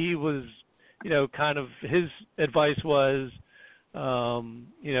 so he was, kind of his advice was,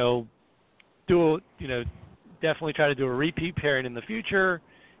 definitely try to do a repeat pairing in the future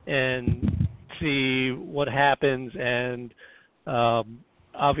and see what happens, and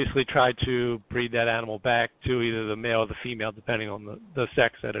obviously try to breed that animal back to either the male or the female, depending on the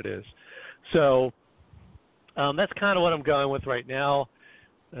sex that it is. So that's kind of what I'm going with right now.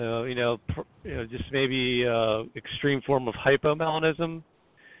 Just maybe extreme form of hypomelanism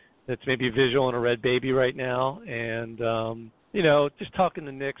that's maybe visual in a red baby right now, and just talking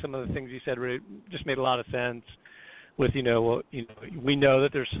to Nick, some of the things he said really just made a lot of sense. With we know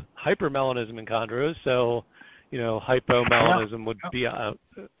that there's hypermelanism in chondros, so hypomelanism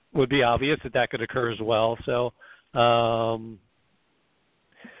would be obvious that could occur as well. So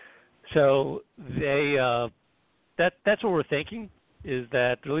they that's what we're thinking, is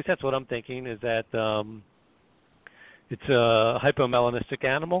that, or at least that's what I'm thinking, is that it's a hypomelanistic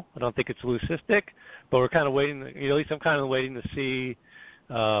animal. I don't think it's leucistic, but we're kind of waiting. At least I'm kind of waiting to see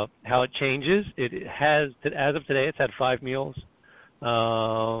how it changes. It has, as of today, it's had 5 meals,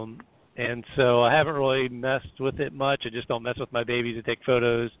 and so I haven't really messed with it much. I just don't mess with my babies to take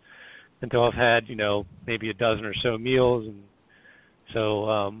photos until I've had maybe a dozen or so meals, and so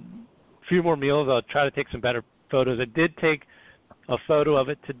a few more meals. I'll try to take some better photos. I did take a photo of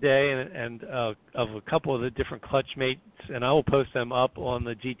it today and of a couple of the different clutch mates, and I will post them up on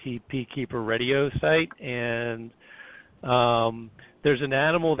the GTPKeeper radio site. And there's an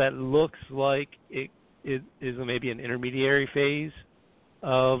animal that looks like it is maybe an intermediary phase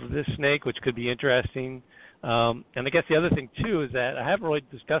of this snake, which could be interesting. And I guess the other thing, too, is that I haven't really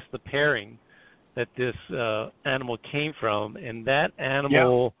discussed the pairing that this animal came from. And that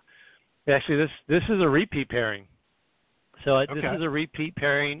animal, actually, this is a repeat pairing. So this is a repeat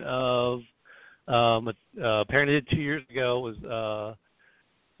pairing of a pairing I did 2 years ago.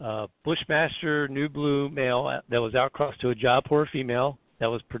 Was Bushmaster New Blue male that was outcrossed to a Jaipur female that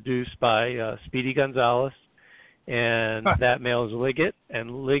was produced by Speedy Gonzalez, and that male is Liggett,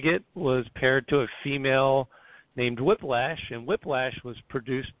 and Liggett was paired to a female named Whiplash, and Whiplash was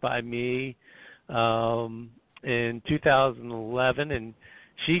produced by me in 2011, and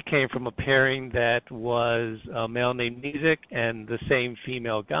she came from a pairing that was a male named Nizik and the same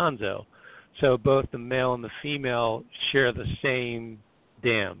female Gonzo. So both the male and the female share the same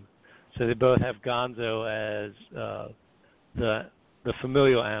dam. So they both have Gonzo as the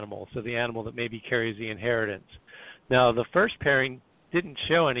familial animal, so the animal that maybe carries the inheritance. Now, the first pairing didn't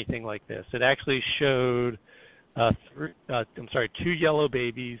show anything like this. It actually showed 2 yellow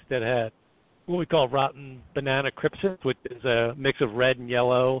babies that had what we call rotten banana crypsis, which is a mix of red and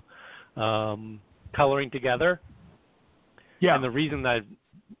yellow coloring together. Yeah. And the reason I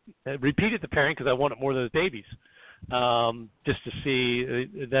repeated the pairing because I wanted more of those babies, just to see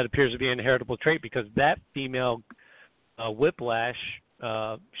that appears to be an inheritable trait, because that female Whiplash,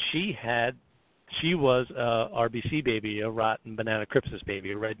 she had she was a RBC baby, a rotten banana crypsis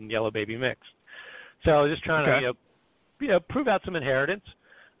baby, a red and yellow baby mixed. So I was just trying to prove out some inheritance.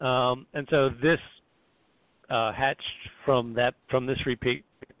 And so this hatched from this repeat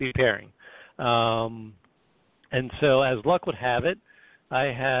pairing. And so as luck would have it, I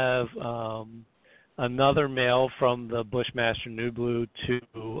have another male from the Bushmaster New Blue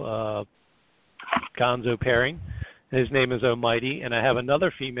to Gonzo pairing. His name is Almighty, and I have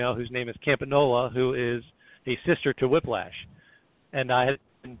another female whose name is Campanola, who is a sister to Whiplash. And I had,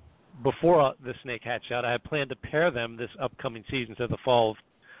 before the snake hatched out, I had planned to pair them this upcoming season, so the fall of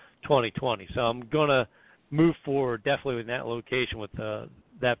 2020. So I'm going to move forward definitely in that location with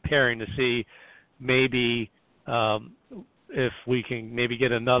that pairing to see maybe if we can maybe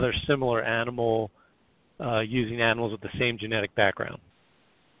get another similar animal using animals with the same genetic background.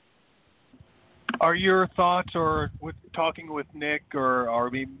 Are your thoughts, or with talking with Nick, or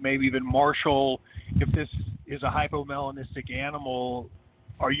maybe even Marshall, if this is a hypomelanistic animal,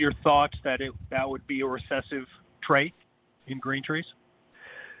 are your thoughts that that would be a recessive trait in green trees?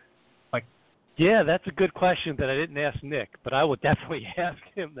 Yeah, that's a good question that I didn't ask Nick, but I would definitely ask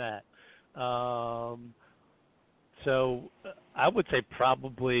him that. So I would say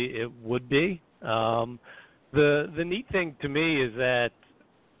probably it would be. The neat thing to me is that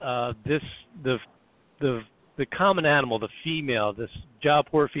the common animal, the female, this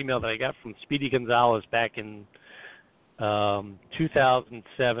Jaipur female that I got from Speedy Gonzalez back in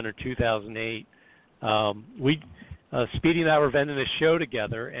 2007 or 2008, Speedy and I were vending a show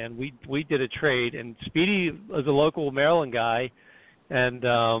together, and we did a trade. And Speedy was a local Maryland guy, and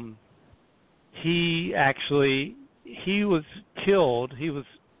he was killed. He was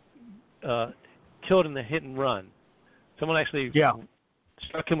killed in the hit and run. Someone actually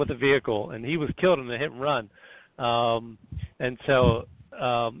struck him with a vehicle, and he was killed in the hit and run. And so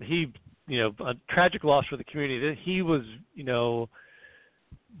he, a tragic loss for the community. He was,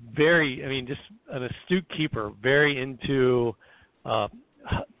 just an astute keeper, very into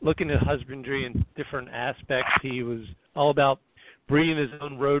looking at husbandry and different aspects. He was all about breeding his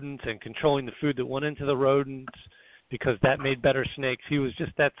own rodents and controlling the food that went into the rodents because that made better snakes.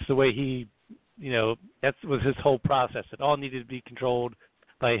 That's the way he, that was his whole process. It all needed to be controlled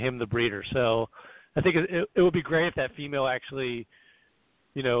by him, the breeder. So I think it would be great if that female actually,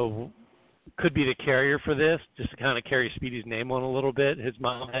 could be the carrier for this, just to kind of carry Speedy's name on a little bit. His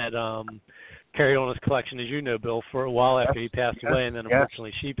mom had carried on his collection, as you know, Bill, for a while after he passed away, and then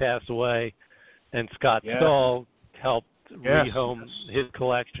unfortunately she passed away, and Scott Stahl helped rehome his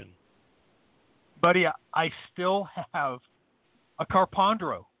collection. Buddy, I still have a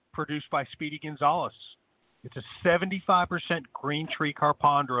Carpondro produced by Speedy Gonzalez. It's a 75% green tree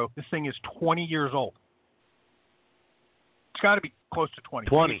Carpondro. This thing is 20 years old. It's got to be close to 20.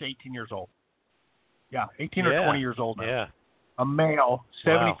 20. It's 18 years old. Yeah, 18 or 20 years old now. Yeah. A male,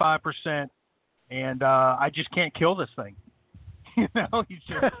 75%. Wow. And I just can't kill this thing. He's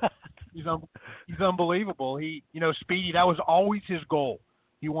unbelievable. Speedy, that was always his goal.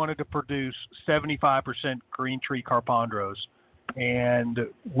 He wanted to produce 75% green tree Carpondros. And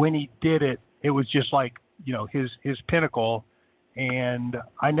when he did it, it was just like, his pinnacle. And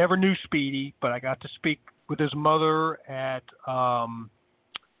I never knew Speedy, but I got to speak with his mother at the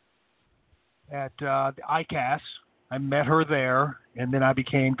ICAS. I met her there, and then I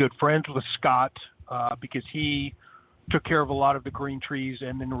became good friends with Scott because he took care of a lot of the green trees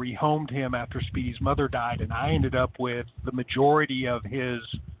and then rehomed him after Speedy's mother died. And I ended up with the majority of his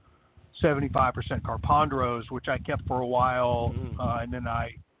 75% Carpondros, which I kept for a while, and then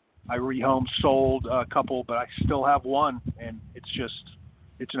I rehomed, sold a couple, but I still have one, and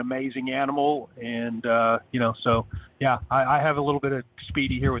it's an amazing animal, and I have a little bit of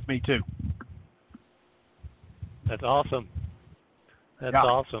Speedy here with me too. That's awesome.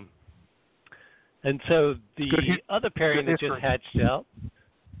 Awesome. And so the other pairing that just hatched out,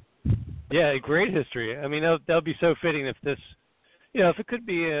 great history. I mean, that would be so fitting if this, if it could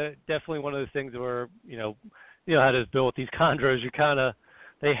be definitely one of those things where, how it is built with these chondros,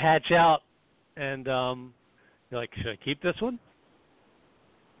 they hatch out, and you're like, should I keep this one?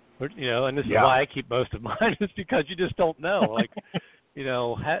 Or, and this is why I keep most of mine, is because you just don't know. Like,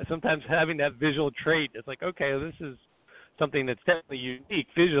 sometimes having that visual trait, it's like, okay, this is something that's definitely unique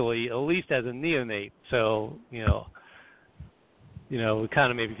visually, at least as a neonate. So, we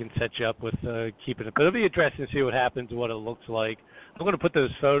kind of maybe can set you up with keeping it. But it'll be interesting to see what happens and what it looks like. I'm going to put those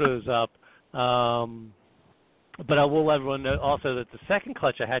photos up. But I will let everyone know also that the second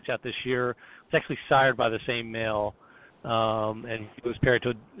clutch I hatched out this year was actually sired by the same male, and he was paired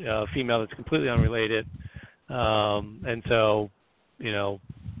to a female that's completely unrelated. And so,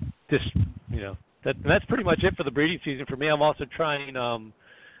 just that's pretty much it for the breeding season for me. I'm also trying.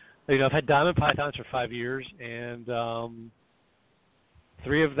 I've had diamond pythons for 5 years, and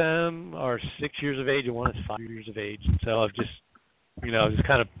 3 of them are 6 years of age, and 1 is 5 years of age. And so I've just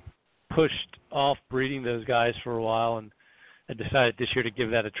kind of pushed off breeding those guys for a while, and I decided this year to give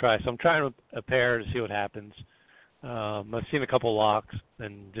that a try. So I'm trying a pair to see what happens. I've seen a couple locks,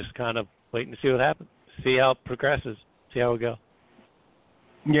 and just kind of waiting to see what happens, see how it progresses, see how it go.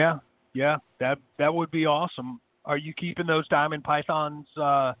 Yeah, that would be awesome. Are you keeping those diamond pythons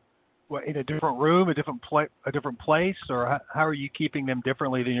in a different room, a different place, or how are you keeping them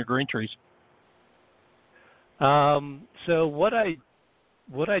differently than your green trees? So what I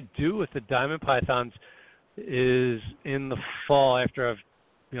do with the diamond pythons is in the fall, after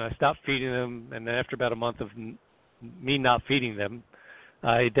I stop feeding them, and then after about a month of me not feeding them,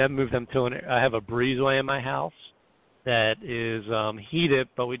 I then move them to I have a breezeway in my house that is heated,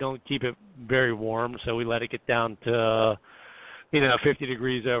 but we don't keep it very warm, so we let it get down to 50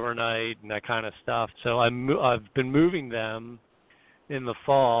 degrees overnight and that kind of stuff. So I've been moving them in the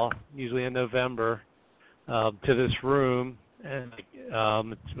fall, usually in November, to this room, and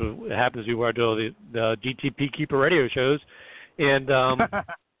it happens to be where I do the GTPKeeper radio shows, and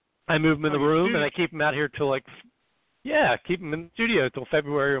I move them in the room, and I keep them out here till keep them in the studio till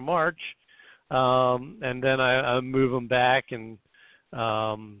February or March, and then I move them back, and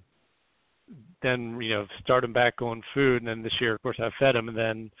then start them back on food. And then this year, of course, I fed them, and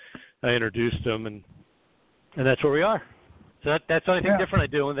then I introduced them, and that's where we are. So that's the only thing different I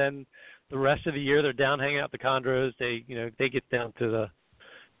do. And then the rest of the year, they're down hanging out the chondros. They get down to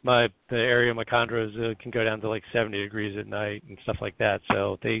the area of my chondros can go down to 70 degrees at night and stuff like that.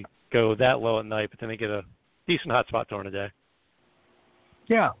 So they go that low at night, but then they get a decent hot spot during the day.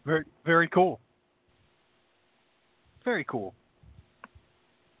 Yeah, very, very cool. Very cool.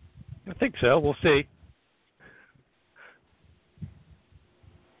 I think so. We'll see.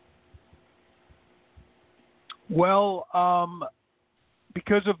 Well,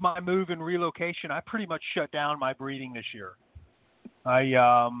 because of my move and relocation, I pretty much shut down my breeding this year.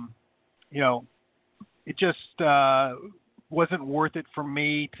 It just wasn't worth it for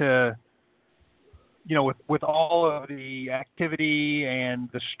me to, with all of the activity and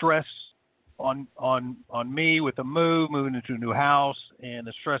the stress on me with the moving into a new house, and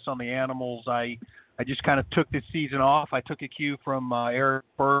the stress on the animals, I just kind of took this season off. I took a cue from Eric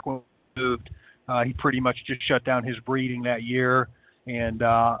Burke when we moved. He pretty much just shut down his breeding that year, and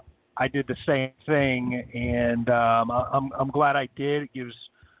I did the same thing. And I'm glad I did. It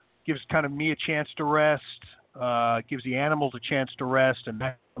gives kind of me a chance to rest. Gives the animals a chance to rest and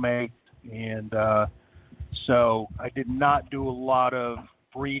acclimate. And so I did not do a lot of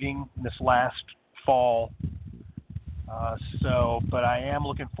breeding this last fall. But I am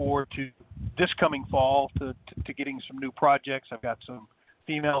looking forward to this coming fall to getting some new projects. I've got some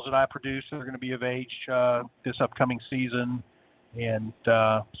females that I produce that are going to be of age this upcoming season. And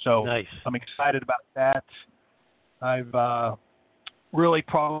so nice. I'm excited about that. I've really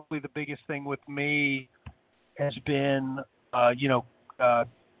probably the biggest thing with me has been,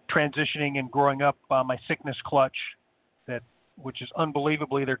 transitioning and growing up my sickness clutch, which is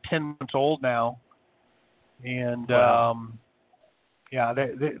unbelievably, they're 10 months old now. And wow.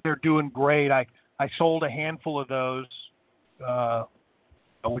 They're doing great. I sold a handful of those,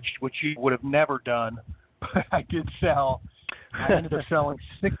 which you would have never done, but I did sell. I ended up selling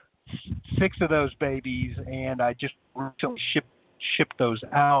six of those babies, and I just recently shipped those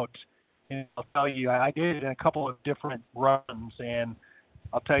out. And I'll tell you, I did it in a couple of different runs, and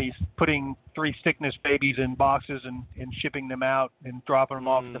I'll tell you, putting 3 sickness babies in boxes and shipping them out and dropping them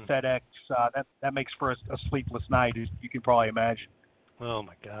off to FedEx, that makes for a sleepless night, as you can probably imagine. Oh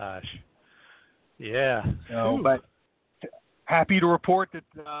my gosh. Yeah. But happy to report that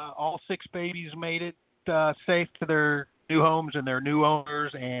all 6 babies made it safe to their new homes and their new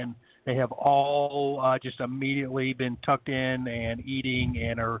owners, and they have all just immediately been tucked in and eating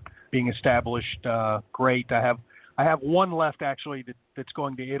and are being established great. I have one left actually that's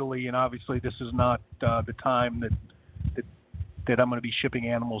going to Italy, and obviously this is not the time that I'm going to be shipping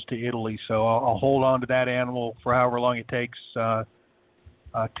animals to Italy. So I'll hold on to that animal for however long it takes to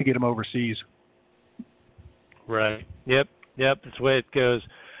get them overseas. Right. Yep. That's the way it goes.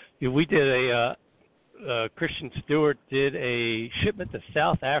 We did Christian Stewart did a shipment to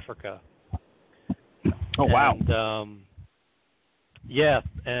South Africa. Oh wow!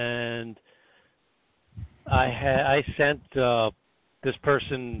 And I sent this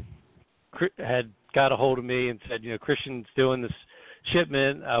person had got a hold of me and said, Christian's doing this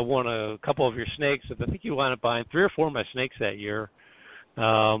shipment. I want a couple of your snakes. I think he wound up buying 3 or 4 of my snakes that year.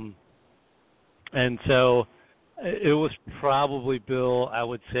 And so it was probably, Bill, I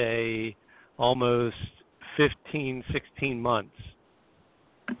would say almost 15, 16 months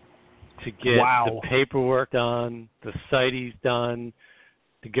to get the paperwork done, the CITES done,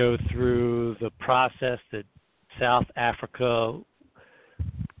 to go through the process that South Africa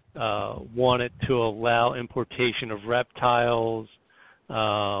wanted to allow importation of reptiles.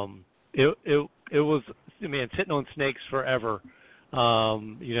 It was, man, sitting on snakes forever.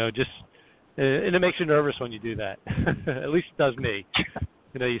 Just, and it makes you nervous when you do that. At least it does me.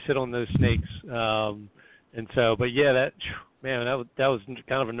 You sit on those snakes. And so, but yeah, that was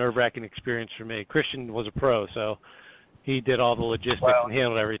kind of a nerve-wracking experience for me. Christian was a pro, so he did all the logistics and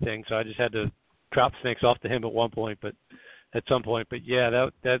handled everything. So I just had to drop snakes off to him at some point. But yeah,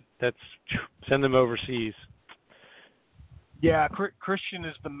 that's send them overseas. Yeah, Christian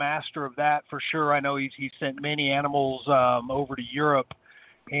is the master of that for sure. I know he's sent many animals over to Europe,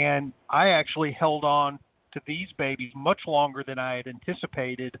 and I actually held on to these babies much longer than I had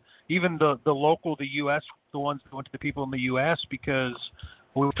anticipated. Even the U.S., the ones that went to the people in the U.S., because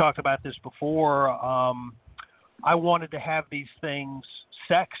we've talked about this before. I wanted to have these things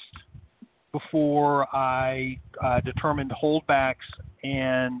sexed before I determined holdbacks,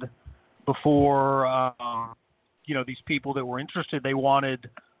 and before these people that were interested, they wanted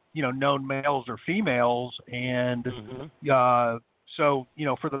known males or females, and so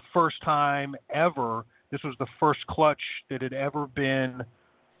for the first time ever, this was the first clutch that had ever been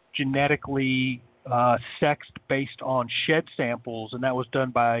genetically sexed based on shed samples, and that was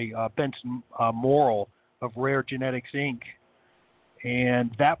done by Benson Morrill of Rare Genetics Inc.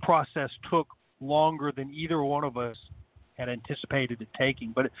 And that process took longer than either one of us had anticipated it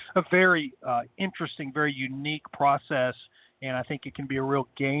taking, but a very interesting, very unique process, and I think it can be a real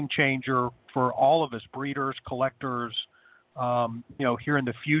game changer for all of us, breeders, collectors, here in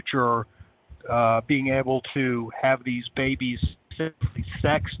the future, being able to have these babies simply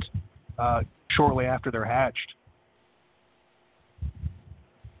sexed shortly after they're hatched.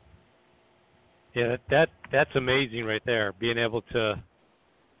 Yeah, that's amazing right there, being able to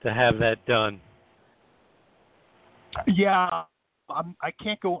have that done. Yeah, I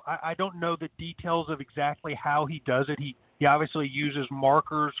can't go. I don't know the details of exactly how he does it. He obviously uses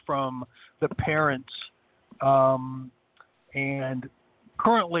markers from the parents, and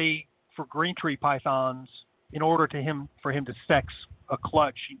currently for green tree pythons, in order for him to sex a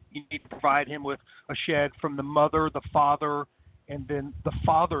clutch, you need to provide him with a shed from the mother, the father, and then the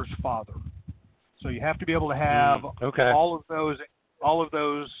father's father. So you have to be able to have all of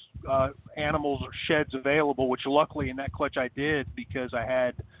those animals or sheds available, which luckily in that clutch I did, because I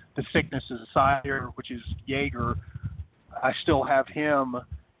had the sickness as a sire, which is Jaeger. I still have him,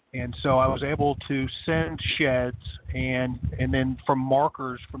 and so I was able to send sheds, and then from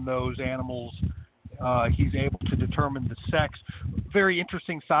markers from those animals, he's able to determine the sex. Very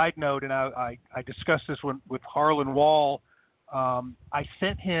interesting side note, and I discussed this with Harlan Wall. I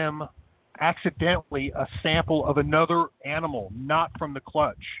sent him accidentally a sample of another animal, not from the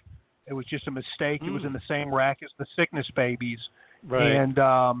clutch. It was just a mistake. It was in the same rack as the sickness babies. Right. And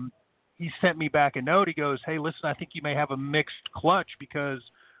he sent me back a note. He goes, "Hey, listen, I think you may have a mixed clutch, because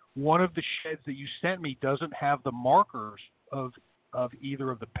one of the sheds that you sent me doesn't have the markers of either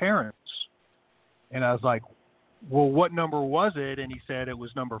of the parents." And I was like, "Well, what number was it?" And he said it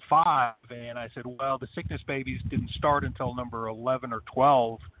was number 5. And I said, "Well, the sickness babies didn't start until number 11 or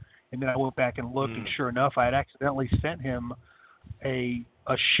 12. And then I went back and looked, and sure enough, I had accidentally sent him a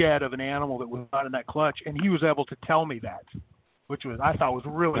shed of an animal that was not in that clutch, and he was able to tell me that, which I thought was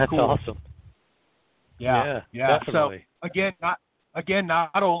really cool. That's awesome. Yeah, definitely. So again, not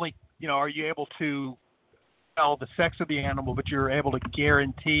only are you able to tell the sex of the animal, but you're able to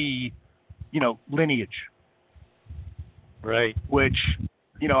guarantee lineage. Right. Which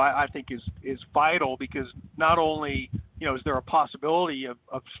I think is vital, because not only is there a possibility of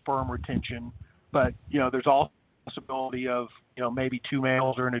sperm retention, but there's also a possibility of maybe 2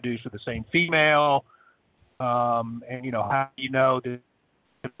 males are introduced with the same female, and how do you know that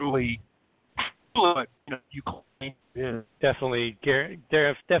it really you claim it is. Definitely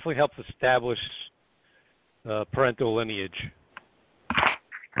helps establish parental lineage.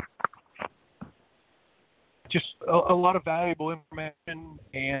 Just a lot of valuable information,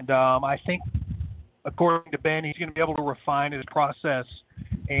 and I think, according to Ben, he's going to be able to refine his process,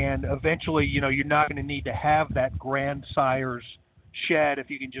 and eventually, you're not going to need to have that grandsire's shed if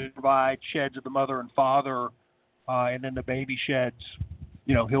you can just provide sheds of the mother and father, and then the baby sheds.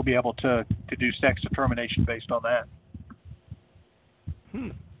 He'll be able to do sex determination based on that.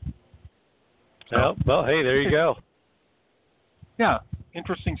 Well, hey, there you go. Yeah,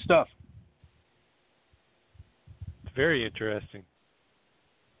 interesting stuff. very interesting.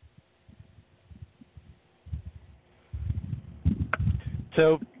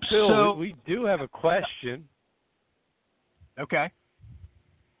 So, Bill, we do have a question. Okay.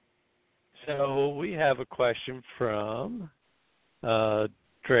 So we have a question from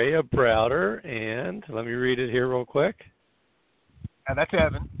Drea Browder, and let me read it here real quick. That's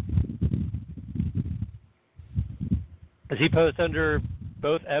Evan. Does he post under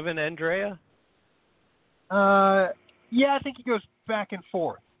both Evan and Drea? Yeah, I think he goes back and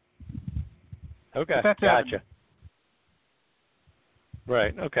forth. Okay, That's gotcha. Evan.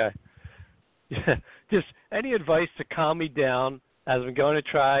 Right, okay. Just any advice to calm me down as I'm going to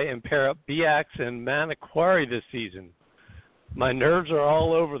try and pair up BX and Maniquari this season. My nerves are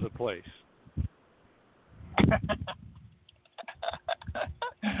all over the place.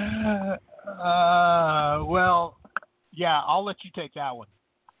 Well, yeah, I'll let you take that one.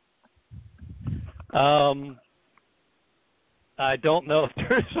 I don't know if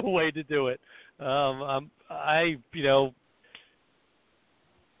there's a way to do it.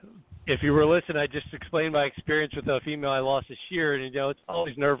 If you were listening, I just explained my experience with a female I lost this year, and it's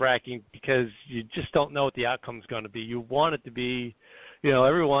always nerve-wracking because you just don't know what the outcome's going to be. You want it to be,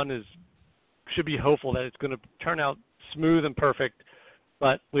 everyone should be hopeful that it's going to turn out smooth and perfect,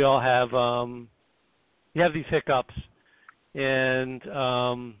 but we all have you have these hiccups, and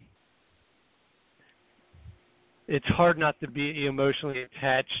it's hard not to be emotionally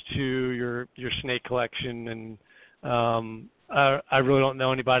attached to your snake collection, and I really don't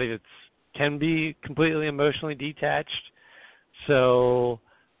know anybody that can be completely emotionally detached. So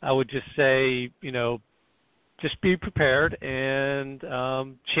I would just say, just be prepared, and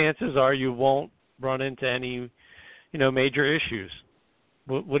chances are you won't run into any, major issues.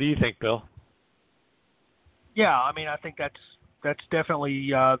 What do you think, Bill? Yeah, I mean, I think that's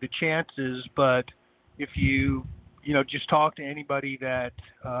definitely the chances. But if you just talk to anybody that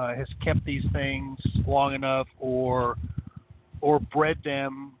has kept these things long enough or bred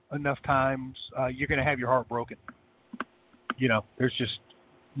them enough times, you're going to have your heart broken. There's just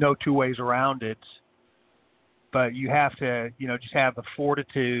no two ways around it. But you have to, just have the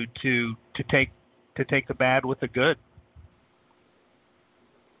fortitude to take the bad with the good.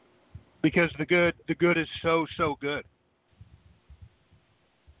 Because the good is so good.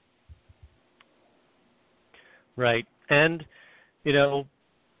 Right. And,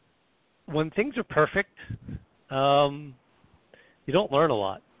 when things are perfect, you don't learn a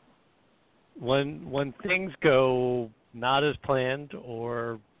lot. When things go not as planned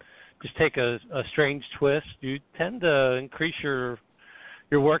or just take a strange twist, you tend to increase your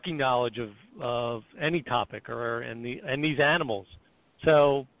working knowledge of any topic and these animals.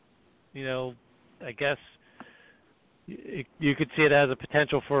 So, I guess you could see it as a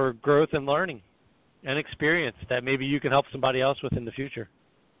potential for growth and learning and experience that maybe you can help somebody else with in the future.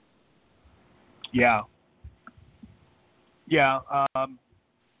 Yeah. Yeah,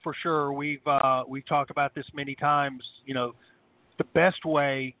 for sure. We've talked about this many times. The best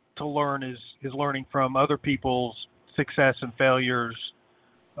way to learn is learning from other people's success and failures.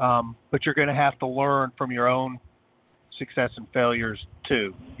 But you're going to have to learn from your own success and failures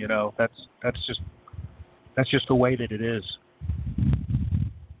too. That's just the way that it is.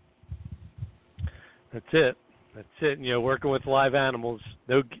 That's it. Working with live animals,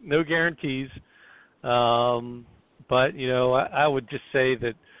 no guarantees. But, I would just say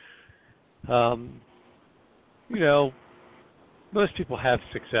that, most people have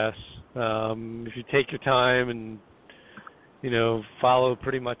success. If you take your time and, follow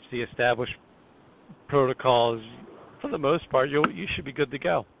pretty much the established protocols, for the most part, you should be good to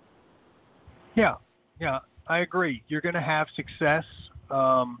go. Yeah, I agree. You're going to have success.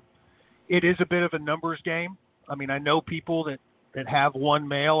 It is a bit of a numbers game. I mean, I know people that have one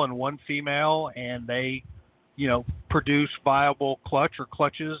male and one female, and they produce viable clutch or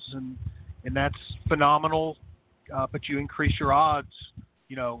clutches, and that's phenomenal. But you increase your odds,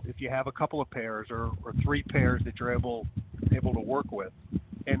 if you have a couple of pairs or three pairs that you're able to work with.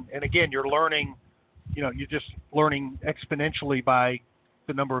 And again, you're learning, you're just learning exponentially by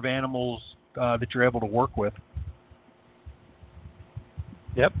the number of animals that you're able to work with.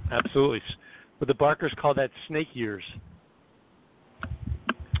 Yep, absolutely. But the Barkers call that snake years.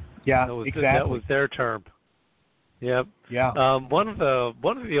 Yeah, exactly. That was their term. Yep. Yeah. One of the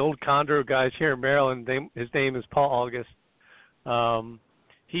old Chondro guys here in Maryland, his name is Paul August.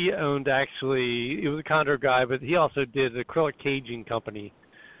 He owned he was a Chondro guy, but he also did an acrylic caging company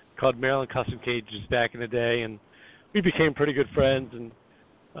called Maryland Custom Cages back in the day, and we became pretty good friends. And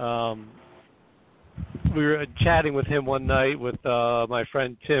we were chatting with him one night with my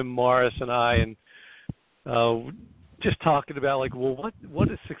friend Tim Morris and I, and just talking about like, well, what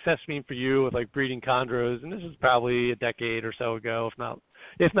does success mean for you with like breeding chondros? And this is probably a decade or so ago,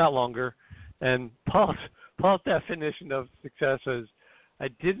 if not longer. And Paul's definition of success is, I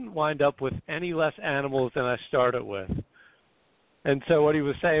didn't wind up with any less animals than I started with. And so what he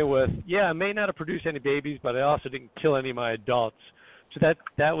was saying was, yeah, I may not have produced any babies, but I also didn't kill any of my adults. So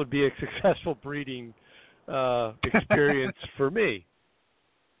that would be a successful breeding experience for me,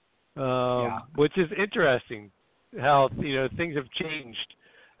 which is interesting. How things have changed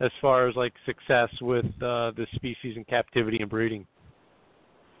as far as like success with the species in captivity and breeding.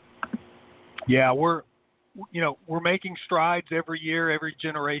 Yeah, we're making strides every year, every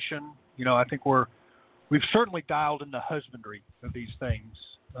generation. I think we've certainly dialed in the husbandry of these things.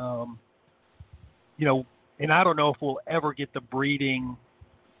 And I don't know if we'll ever get the breeding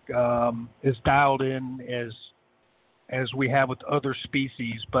as dialed in as we have with other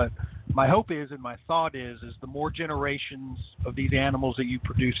species. But my hope is, and my thought is the more generations of these animals that you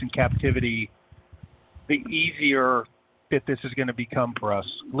produce in captivity, the easier fit this is going to become for us.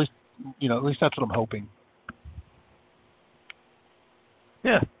 At least that's what I'm hoping.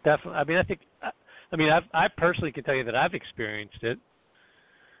 Yeah, definitely. I personally can tell you that I've experienced it.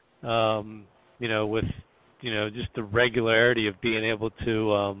 With just the regularity of being able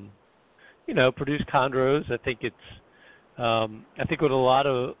to, produce chondros. I think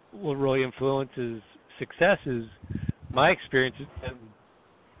what really influences success is my experience has been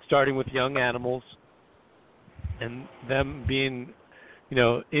starting with young animals and them being,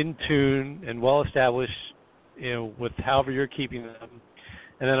 in tune and well established, with however you're keeping them.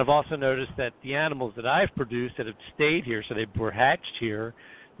 And then I've also noticed that the animals that I've produced that have stayed here, so they were hatched here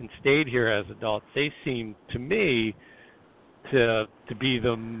and stayed here as adults, they seem to me to be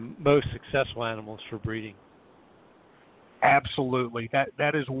the most successful animals for breeding. Absolutely.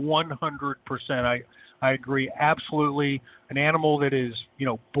 That is 100%. I agree. Absolutely. An animal that is,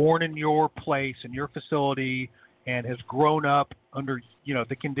 born in your place, in your facility, and has grown up under,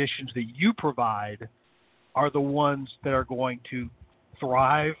 the conditions that you provide are the ones that are going to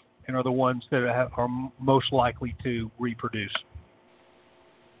thrive and are the ones that are most likely to reproduce.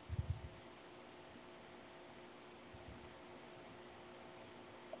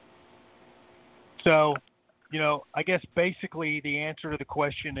 So, I guess basically the answer to the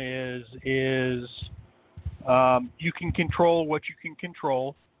question is you can control what you can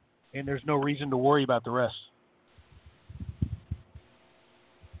control, and there's no reason to worry about the rest.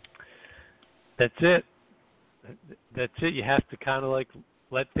 That's it. You have to kind of like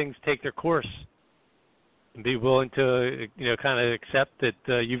let things take their course and be willing to, kind of accept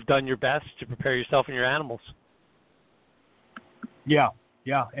that you've done your best to prepare yourself and your animals. Yeah.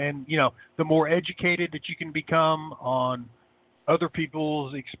 Yeah, and, the more educated that you can become on other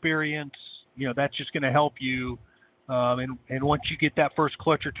people's experience, that's just going to help you. And once you get that first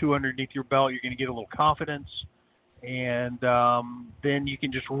clutch or two underneath your belt, you're going to get a little confidence. And then you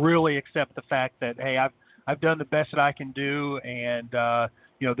can just really accept the fact that, hey, I've done the best that I can do, and,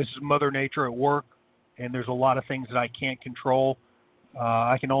 this is Mother Nature at work, and there's a lot of things that I can't control.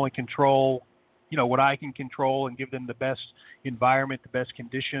 I can only control what I can control and give them the best environment, the best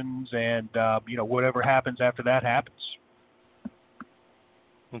conditions, and, whatever happens after that happens.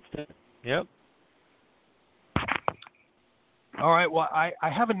 That's it. Yep. All right. Well, I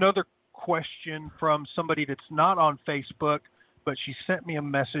have another question from somebody that's not on Facebook, but she sent me a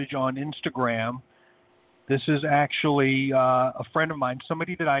message on Instagram. This is actually a friend of mine,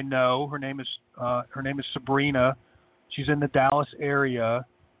 somebody that I know. Her name is Sabrina. She's in the Dallas area.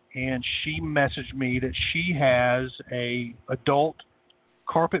 And she messaged me that she has a adult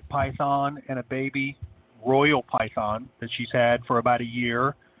carpet python and a baby royal python that she's had for about a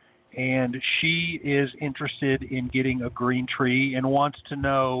year. And she is interested in getting a green tree and wants to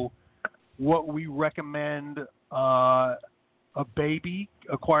know what we recommend acquiring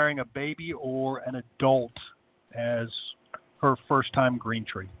a baby or an adult as her first time green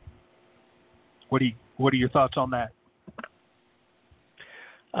tree. What are your thoughts on that?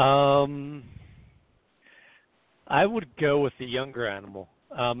 I would go with the younger animal.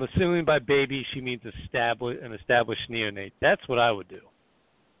 Assuming by baby she means an established neonate. That's what I would do.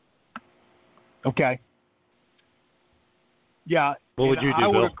 Okay. Yeah. What would you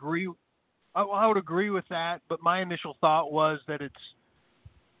do, Bill? I would agree with that, but my initial thought was that it's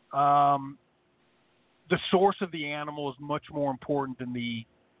the source of the animal is much more important than the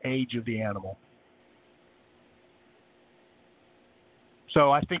age of the animal. So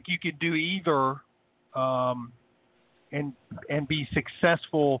I think you could do either and be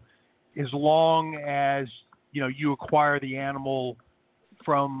successful as long as you acquire the animal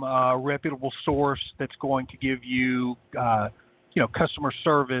from a reputable source that's going to give you, customer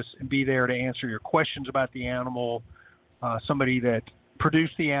service and be there to answer your questions about the animal. Somebody that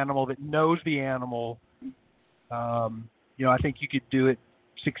produced the animal, that knows the animal. I think you could do it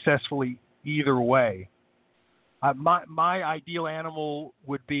successfully either way. My ideal animal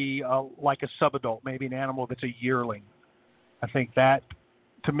would be like a subadult, maybe an animal that's a yearling. I think that,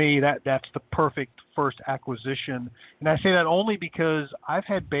 to me, that's the perfect first acquisition. And I say that only because I've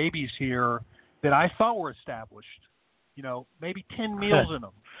had babies here that I thought were established, maybe 10 meals in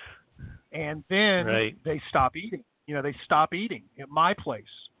them. And then they stop eating. They stop eating at my place.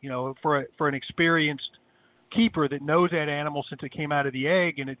 For an experienced keeper that knows that animal since it came out of the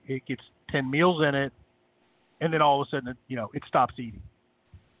egg, and it gets 10 meals in it, and then all of a sudden, it stops eating.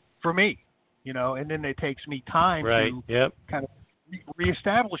 For me, and then it takes me time to kind of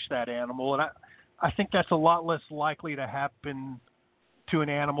reestablish that animal. And I think that's a lot less likely to happen to an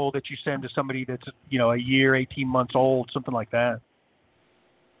animal that you send to somebody that's, a year, 18 months old, something like that.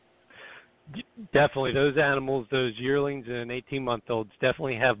 Definitely. Those animals, those yearlings and 18-month-olds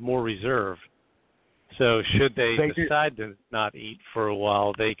definitely have more reserve. So should they decide to not eat for a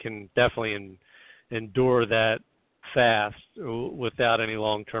while, they can definitely endure that fast without any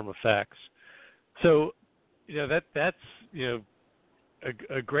long-term effects. So, that's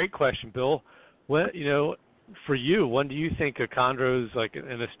a great question, Bill. For you, when do you think a chondro is like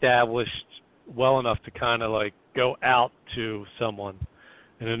an established well enough to kind of like go out to someone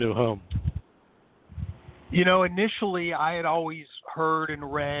in a new home? Initially I had always heard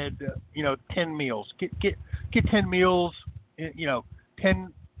and read, 10 meals. Get 10 meals,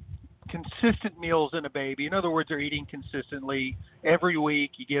 10 consistent meals in a baby. In other words, they're eating consistently. Every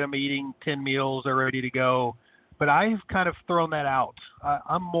week you get them eating 10 meals, they're ready to go. But I've kind of thrown that out.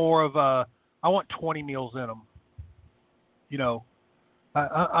 I'm more of I want 20 meals in them.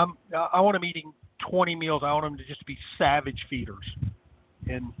 I want them eating 20 meals. I want them to just be savage feeders.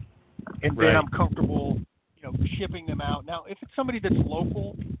 And then I'm comfortable, shipping them out. Now, if it's somebody that's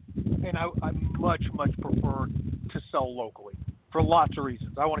local, and I much, much prefer to sell locally for lots of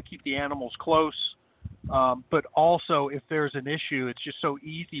reasons. I want to keep the animals close, but also if there's an issue, it's just so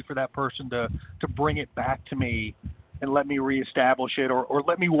easy for that person to bring it back to me and let me reestablish it, or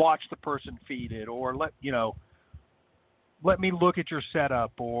let me watch the person feed it, or let me look at your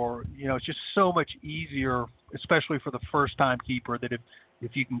setup, or, it's just so much easier, especially for the first-time keeper, that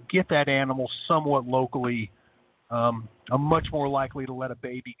if you can get that animal somewhat locally, I'm much more likely to let a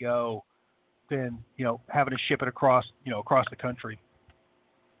baby go than, having to ship it across the country.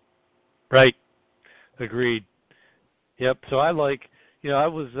 Right. Agreed. Yep. So I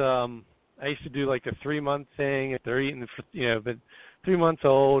I used to do like the 3-month thing. If they're eating, but 3 months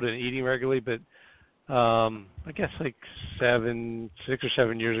old and eating regularly, but I guess like 6 or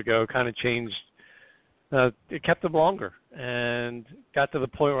 7 years ago, kind of changed. It kept them longer and got to the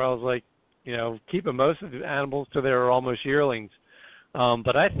point where I was like, keeping most of the animals till they were almost yearlings.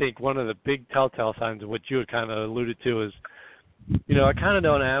 But I think one of the big telltale signs of what you had kind of alluded to is, I kind of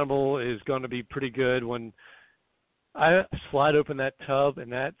know an animal is going to be pretty good when I slide open that tub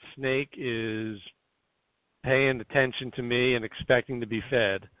and that snake is paying attention to me and expecting to be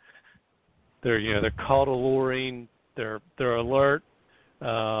fed. They're called alluring, they're alert,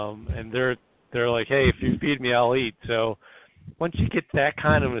 and they're like, hey, if you feed me, I'll eat. So once you get that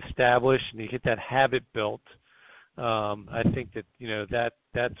kind of established and you get that habit built, I think that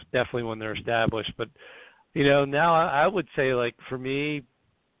that's definitely when they're established. But now I would say, like, for me,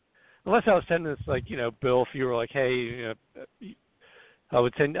 unless I was sending this, like, Bill, if you were like, hey, I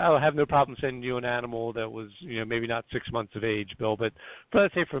would have no problem sending you an animal that was, maybe not 6 months of age, Bill. But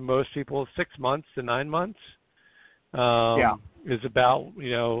I'd say for most people, 6 months to 9 months is about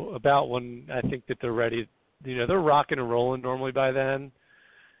when I think that they're ready. They're rocking and rolling normally by then.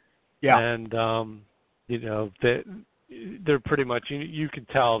 Yeah. And, they're pretty much, you can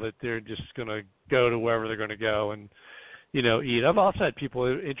tell that they're just going to go to wherever they're going to go and, eat. I've also had people,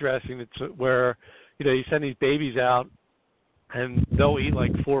 interesting, where, you send these babies out and they'll eat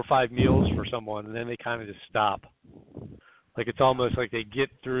like 4 or 5 meals for someone, and then they kind of just stop. Like, it's almost like they get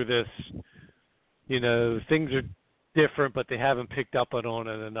through this, things are different, but they haven't picked up on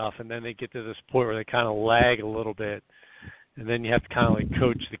it enough, and then they get to this point where they kind of lag a little bit, and then you have to kind of like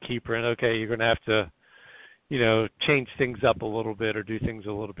coach the keeper, and okay, you're going to have to, change things up a little bit or do things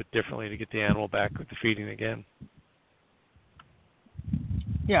a little bit differently to get the animal back with the feeding again.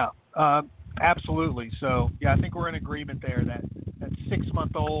 Yeah, absolutely. So, I think we're in agreement there that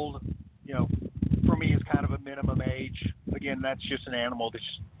 6-month-old, for me is kind of a minimum age. Again, that's just an animal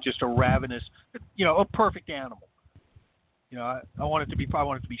that's just a ravenous, a perfect animal. I want it to be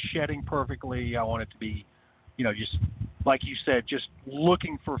shedding perfectly. I want it to be, just like you said, just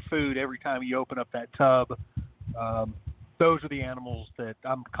looking for food every time you open up that tub. Those are the animals that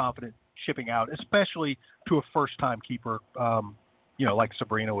I'm confident shipping out, especially to a first-time keeper, like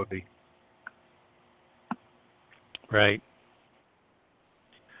Sabrina would be. Right.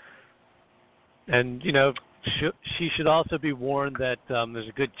 And, she should also be warned that there's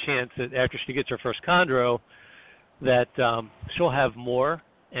a good chance that after she gets her first chondro, that she'll have more,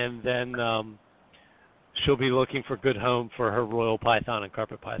 and then she'll be looking for a good home for her royal python and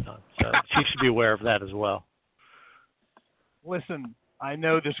carpet python. So she should be aware of that as well. Listen, I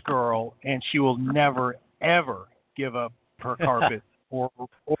know this girl, and she will never, ever give up her carpet or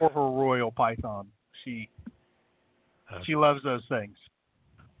her royal python. She loves those things.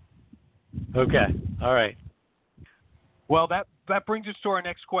 Okay. All right. Well, that brings us to our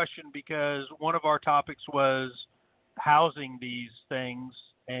next question, because one of our topics was housing these things,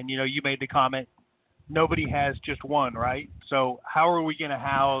 and you made the comment nobody has just one, right? So how are we going to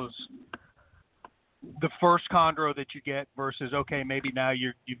house the first chondro that you get versus, okay, maybe now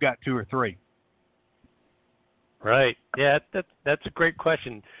you've got two or three? Right. Yeah, that's a great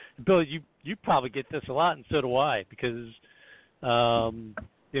question. Bill, you probably get this a lot, and so do I, because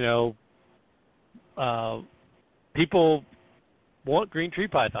people want green tree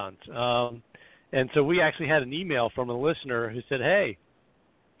pythons. And so we actually had an email from a listener who said, "Hey,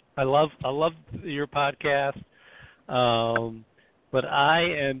 I love your podcast, but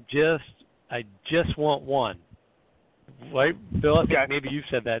I just want one." Right, Bill? I think maybe you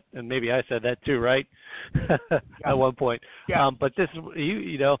said that, and maybe I said that too, right? At one point. Yeah. But this is,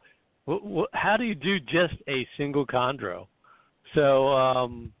 how do you do just a single chondro? So,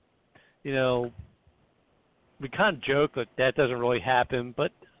 we kind of joke that doesn't really happen,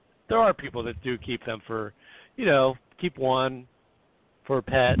 but there are people that do keep them for, keep one for a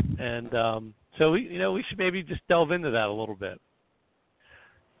pet, and so we should maybe just delve into that a little bit.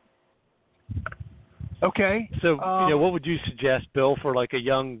 Okay. So, what would you suggest, Bill, for like a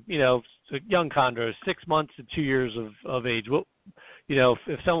young chondro, 6 months to 2 years of age? What,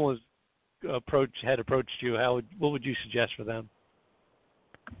 if someone had approached you, what would you suggest for them?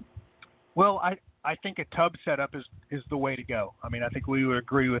 Well, I think a tub setup is the way to go. I mean, I think we would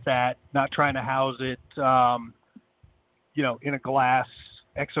agree with that. Not trying to house it, in a glass.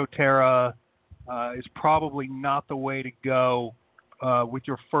 Exoterra is probably not the way to go with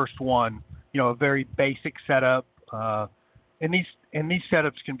your first one. A very basic setup. And these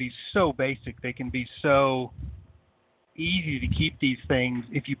setups can be so basic. They can be so easy to keep these things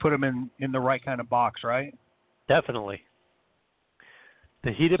if you put them in the right kind of box, right? Definitely.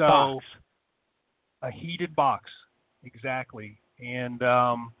 The heated box. A heated box, exactly, and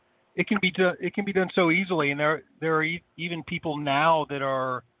it can be done so easily. And there are even people now that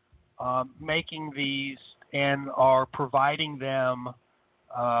are making these and are providing them,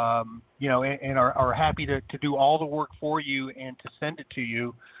 and are happy to do all the work for you and to send it to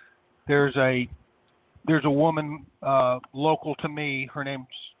you. There's a woman local to me. Her name's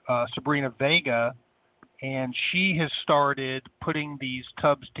Sabrina Vega. And she has started putting these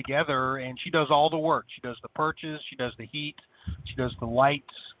tubs together, and she does all the work. She does the perches, she does the heat, she does the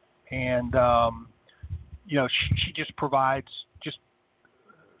lights, and she just provides just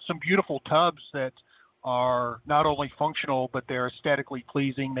some beautiful tubs that are not only functional, but they're aesthetically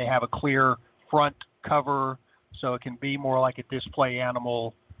pleasing. They have a clear front cover, so it can be more like a display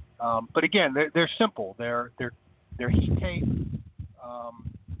animal. But again, they're simple. They're heat tape.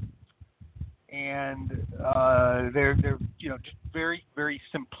 And they're just very, very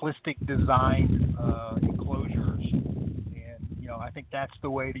simplistic design enclosures, and I think that's the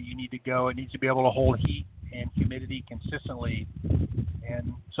way that you need to go. It needs to be able to hold heat and humidity consistently,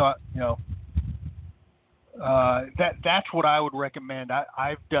 and so that's what I would recommend.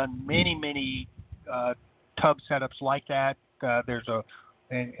 I've done many tub setups like that.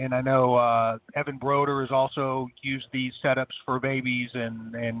 And I know Evan Broder has also used these setups for babies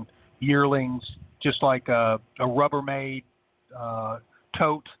and yearlings, just like a Rubbermaid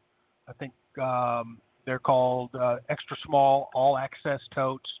tote. I think they're called extra small all access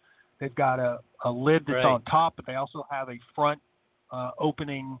totes. They've got a lid that's on top, but they also have a front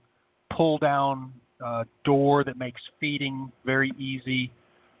opening pull down door that makes feeding very easy.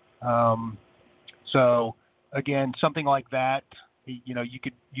 So again, something like that,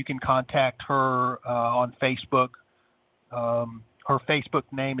 you can contact her on Facebook. Her Facebook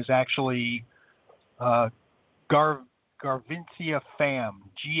name is actually Garvincia Fam,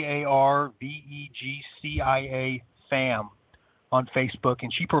 Garvegcia Fam on Facebook,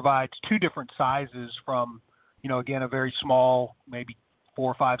 and she provides two different sizes from again, a very small, maybe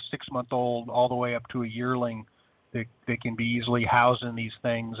 4, 5, 6 month old, all the way up to a yearling that can be easily housed in these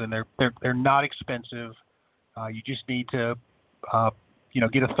things, and they're not expensive. You just need to,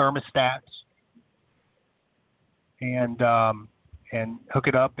 get a thermostat and hook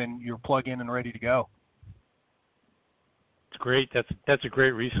it up, and you're plug in and ready to go. It's great. That's a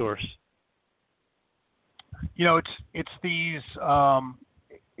great resource. It's these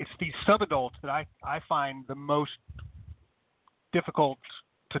subadults that I find the most difficult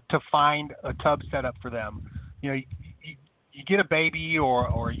to find a tub setup for them. You get a baby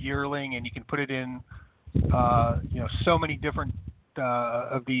or a yearling, and you can put it in so many different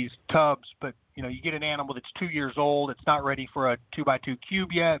of these tubs, but you get an animal that's 2 years old. It's not ready for a 2x2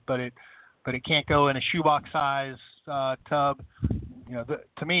 cube yet, but it can't go in a shoebox size tub.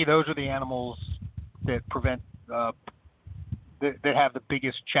 To me, those are the animals that that have the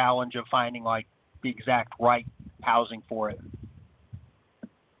biggest challenge of finding like the exact right housing for it.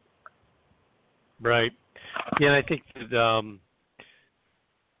 Right. Yeah, and I think that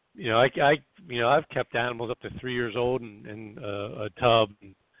I've kept animals up to 3 years old in a tub.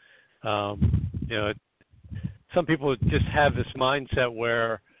 Some people just have this mindset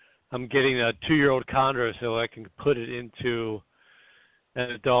where I'm getting a 2-year-old chondro so I can put it into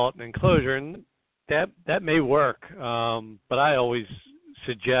an adult enclosure, and that may work. But I always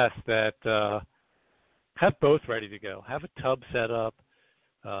suggest that have both ready to go. Have a tub set up,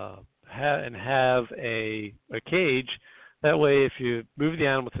 and have a cage. That way, if you move the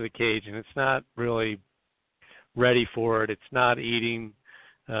animal to the cage and it's not really ready for it, it's not eating,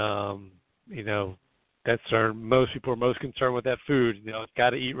 most people are most concerned with that food. It's got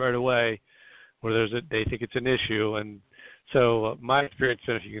to eat right away, or they think it's an issue. And so my experience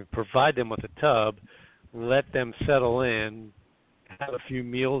is if you can provide them with a tub, let them settle in, have a few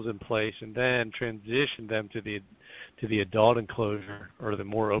meals in place, and then transition them to the adult enclosure or the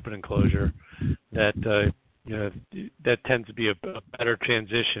more open enclosure, that tends to be a better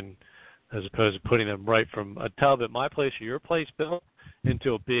transition as opposed to putting them right from a tub at my place or your place, Bill,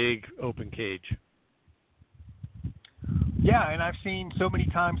 into a big open cage. Yeah, and I've seen so many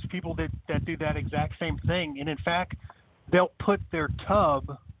times people that do that exact same thing, and in fact, they'll put their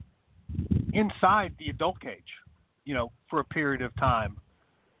tub inside the adult cage, for a period of time,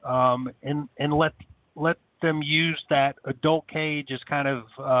 and let them use that adult cage as kind of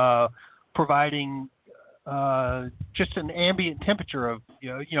providing just an ambient temperature of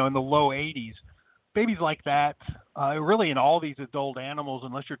in the low 80s. Babies like that, really in all these adult animals,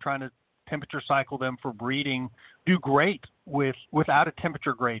 unless you're trying to temperature cycle them for breeding, do great without a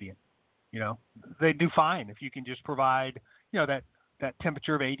temperature gradient. They do fine if you can just provide that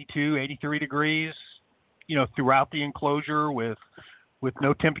temperature of 82, 83 degrees, throughout the enclosure with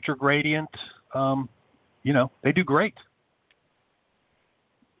no temperature gradient. They do great.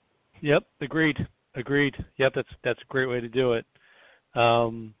 Yep, agreed. Yep, that's a great way to do it.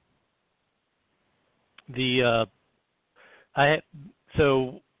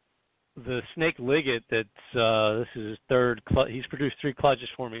 The snake ligget this is his third. He's produced 3 clutches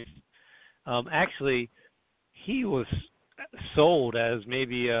for me. Actually, he was sold as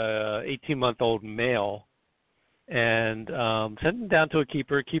maybe a 18-month-old male, and sent him down to a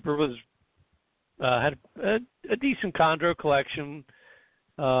keeper. Keeper was had a decent chondro collection,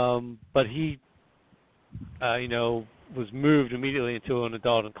 but he was moved immediately into an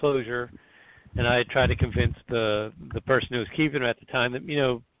adult enclosure, and I tried to convince the person who was keeping him at the time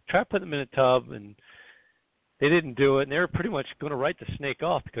that try putting them in a tub, and they didn't do it, and they were pretty much going to write the snake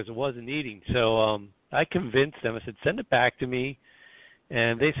off because it wasn't eating. So I convinced them. I said, send it back to me,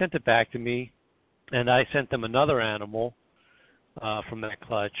 and they sent it back to me, and I sent them another animal from that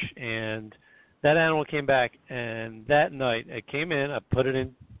clutch, and that animal came back, and that night it came in. I put it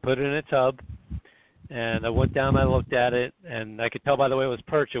in a tub, and I went down. I looked at it, and I could tell by the way it was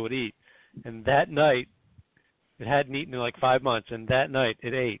perched it would eat. And that night, it hadn't eaten in like 5 months, and that night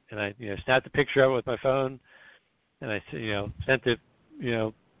it ate. And I snapped a picture of it with my phone, and I sent it,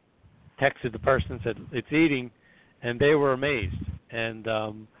 texted the person and said it's eating, and they were amazed. And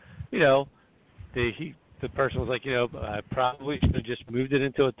the person was like, I probably should have just moved it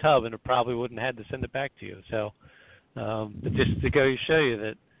into a tub, and it probably wouldn't have had to send it back to you. So, just to go show you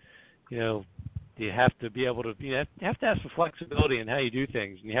that, you have to be able to, you have to have some flexibility in how you do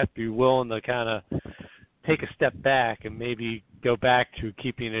things, and you have to be willing to kind of take a step back and maybe go back to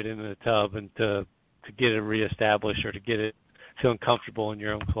keeping it in a tub and to get it reestablished or to get it feeling comfortable in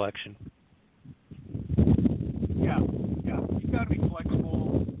your own collection. Yeah. You've got to be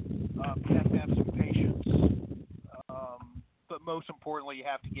flexible. You have to have some patience. But most importantly, you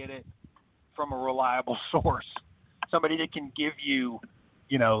have to get it from a reliable source, somebody that can give you,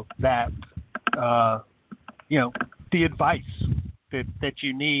 that, the advice that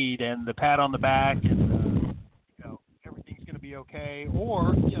you need and the pat on the back and, everything's going to be okay.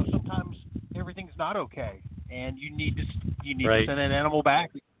 Or, sometimes everything's not okay and you need to Right. send an animal back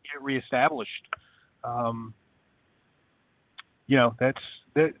and get it reestablished.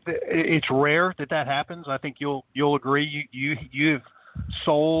 It's rare that happens. I think you'll agree. You've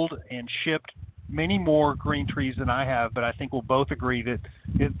sold and shipped many more green trees than I have, but I think we'll both agree that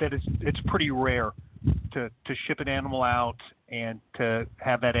it's pretty rare to ship an animal out and to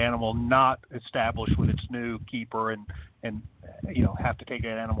have that animal not established with its new keeper and have to take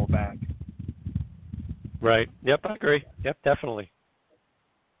that animal back. Right. Yep, I agree. Yep, definitely.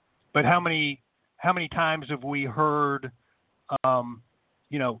 But how many times have we heard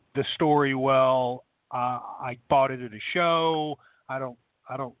the story, well, I bought it at a show. I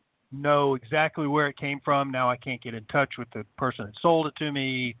don't know exactly where it came from. Now I can't get in touch with the person that sold it to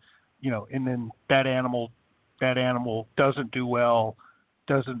me, and then that animal doesn't do well,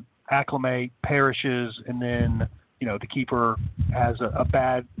 doesn't acclimate, perishes, and then, the keeper has a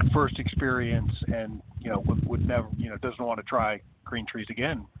bad first experience and, would never, doesn't want to try green trees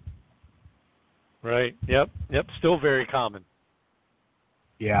again. Right. Yep. Still very common.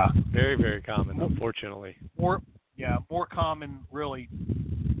 Yeah. Very, very common, unfortunately. More common, really,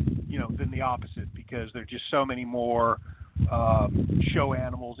 than the opposite, because there are just so many more show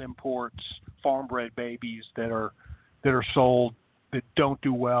animals, imports, farm-bred babies that are sold that don't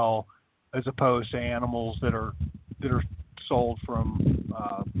do well, as opposed to animals that are sold from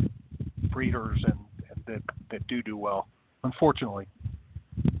breeders and that do well, unfortunately.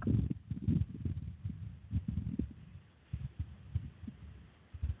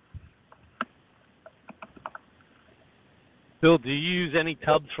 Bill, do you use any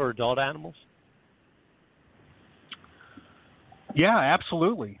tubs for adult animals? Yeah,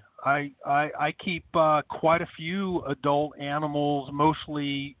 absolutely. I keep quite a few adult animals,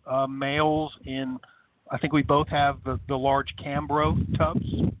 mostly males. I think we both have the large Cambro tubs.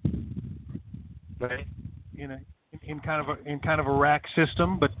 Right. In kind of a rack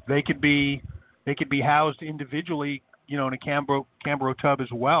system, but they could be housed individually, in a Cambro tub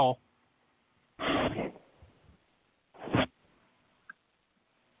as well.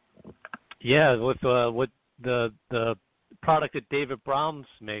 Yeah, with what the product that David Brahms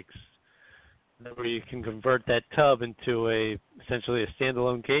makes, where you can convert that tub into essentially a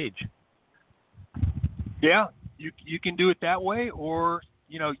standalone cage. Yeah, you can do it that way, or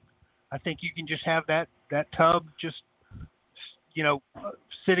I think you can just have that tub just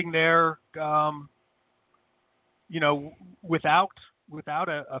sitting there, without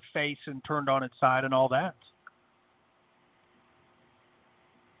a face and turned on its side and all that.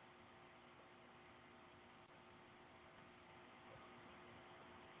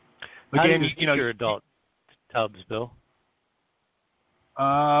 How Again, do you heat your adult tubs, Bill?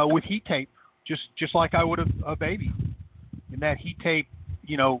 With heat tape, just like I would a baby. And that heat tape,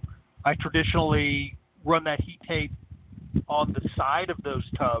 I traditionally run that heat tape on the side of those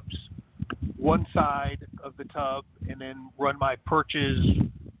tubs, one side of the tub, and then run my perches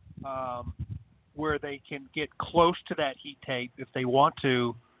where they can get close to that heat tape if they want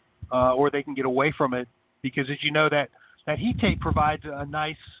to, or they can get away from it, because as you know, that heat tape provides a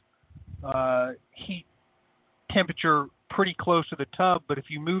nice heat temperature pretty close to the tub. But if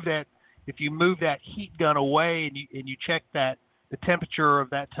you move that heat gun away and you check that the temperature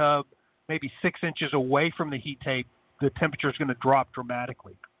of that tub maybe 6 inches away from the heat tape, the temperature is going to drop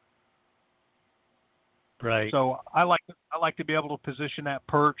dramatically. Right. So I like to be able to position that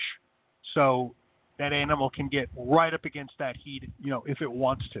perch so that animal can get right up against that heat, if it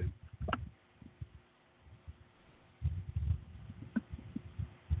wants to.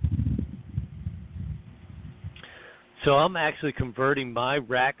 So I'm actually converting my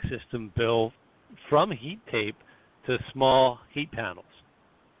rack system, Bill, from heat tape to small heat panels.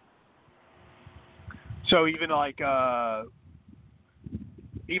 So even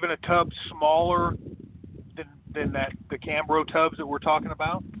even a tub smaller than the Cambro tubs that we're talking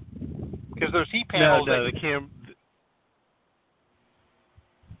about, because those heat panels. No,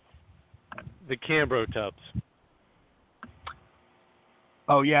 the Cambro tubs.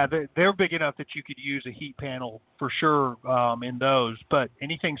 Oh yeah, they're big enough that you could use a heat panel for sure in those. But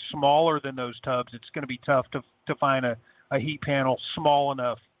anything smaller than those tubs, it's going to be tough to find a heat panel small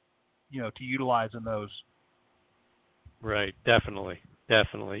enough, to utilize in those. Right, definitely,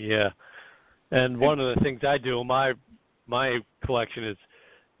 yeah. And one of the things I do in my collection is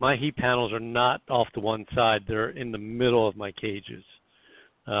my heat panels are not off to one side; they're in the middle of my cages.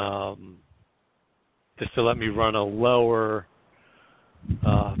 just to let me run a lower,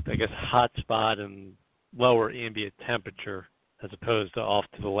 I guess, hot spot and lower ambient temperature as opposed to off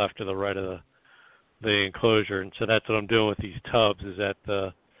to the left or the right of the enclosure. And so that's what I'm doing with these tubs, is that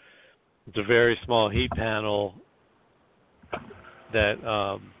it's a very small heat panel that,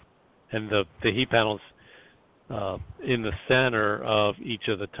 and the heat panels in the center of each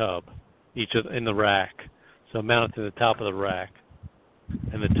of the tub, in the rack. So mounted to the top of the rack.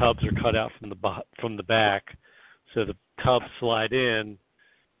 And the tubs are cut out from the back, so the tubs slide in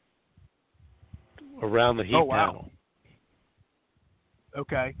around the heat panel.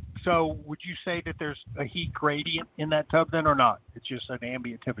 Okay. So would you say that there's a heat gradient in that tub then, or not? It's just an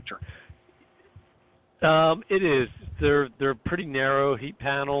ambient temperature. It is. They're pretty narrow heat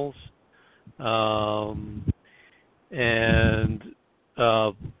panels, and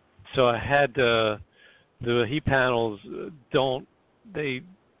so I had the heat panels don't. The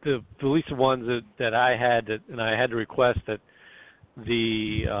at least the ones that I had, and I had to request that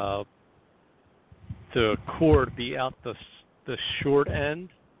the cord be out the short end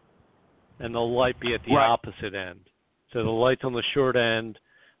and the light be at the opposite end. So the light's on the short end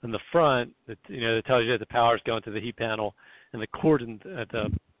in the front, that tells you that the power's going to the heat panel, and the cord on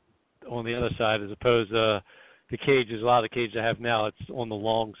the other side, as opposed to the cages. A lot of the cages I have now, it's on the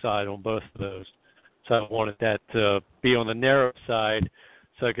long side on both of those. So I wanted that to be on the narrow side,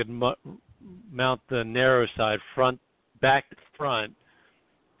 so I could mount the narrow side back to front,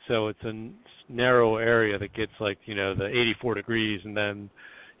 so it's a narrow area that gets the 84 degrees, and then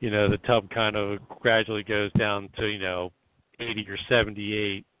the tub kind of gradually goes down to 80 or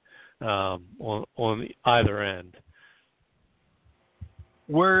 78 on either end.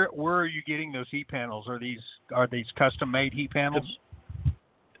 Where are you getting those heat panels? Are these custom made heat panels?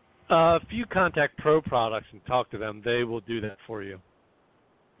 If you contact Pro Products and talk to them, they will do that for you.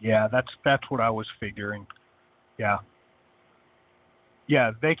 Yeah, that's what I was figuring. Yeah,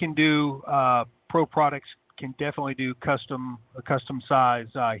 they can do. Pro Products can definitely do a custom size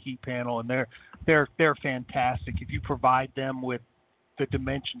heat panel, and they're fantastic. If you provide them with the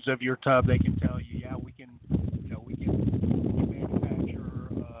dimensions of your tub, they can tell you, we can manufacture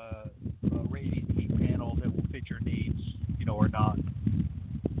a radiant heat panel that will fit your needs, or not.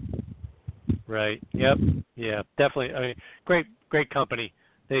 Right. Yep. Yeah. Definitely. I mean, great company.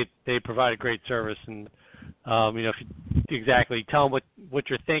 They provide a great service, and if you exactly tell them what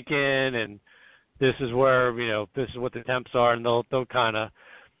you're thinking, and this is where this is what the temps are, and they'll kind of.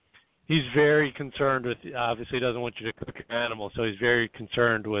 He's very concerned with. Obviously, he doesn't want you to cook your animal, so he's very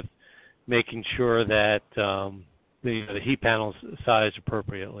concerned with making sure that the heat panel's sized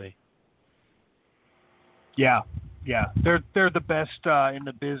appropriately. Yeah. They're the best in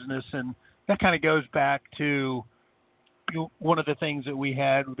the business, and that kind of goes back to one of the things that we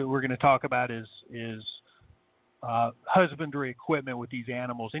had that we're going to talk about is husbandry equipment with these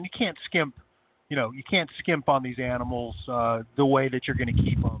animals, and you can't skimp on these animals the way that you're going to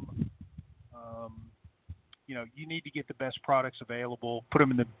keep them. You need to get the best products available, put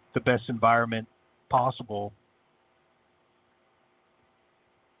them in the best environment possible.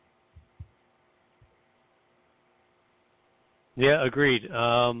 Yeah, agreed.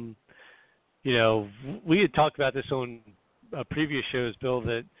 We had talked about this on previous shows, Bill,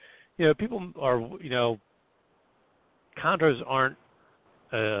 that, people are, chondros aren't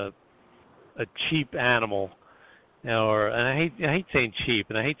a cheap animal, and I hate saying cheap,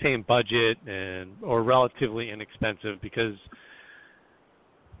 and I hate saying budget or relatively inexpensive, because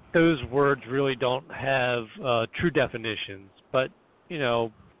those words really don't have true definitions, but,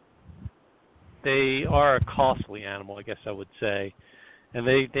 they are a costly animal, I guess I would say. And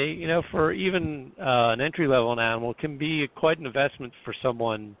they for even an entry-level animal can be quite an investment for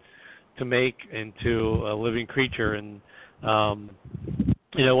someone to make into a living creature. And,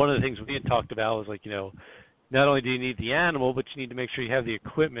 one of the things we had talked about was not only do you need the animal, but you need to make sure you have the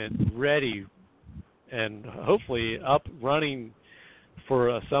equipment ready and hopefully up running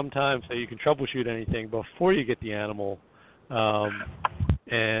for some time, so you can troubleshoot anything before you get the animal.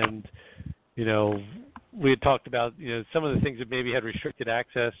 We had talked about, some of the things that maybe had restricted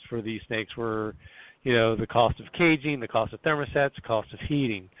access for these snakes were, the cost of caging, the cost of thermostats, the cost of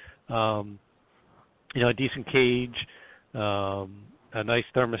heating. A decent cage, a nice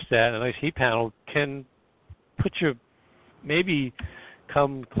thermostat, a nice heat panel can put you maybe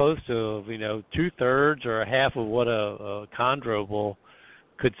come close to, 2/3 or a half of what a chondro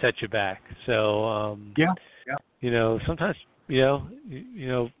could set you back. So, sometimes,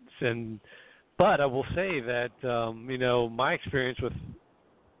 but I will say that, my experience with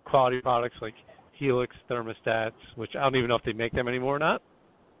quality products like Helix thermostats, which I don't even know if they make them anymore or not,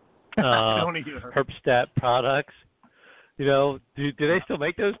 I don't either. Herbstat products. You know, do they still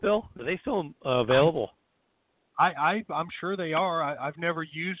make those, Bill? Are they still available? I'm sure they are. I've never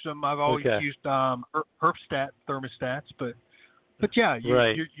used them. I've always used Herbstat thermostats, but yeah,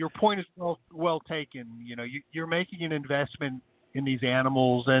 your point is well taken. You know, you're making an investment in these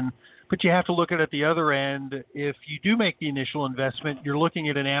animals, but you have to look at it at the other end. If you do make the initial investment, you're looking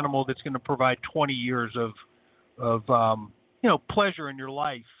at an animal that's going to provide 20 years of pleasure in your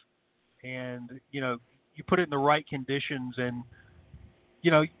life, and you put it in the right conditions, and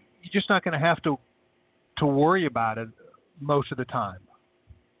you're just not going to have to worry about it most of the time.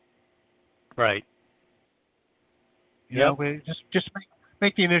 Right. Just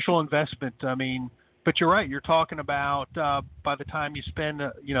make the initial investment. I mean, but you're right. You're talking about by the time you spend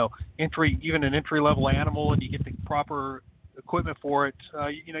an entry level animal, and you get the proper equipment for it,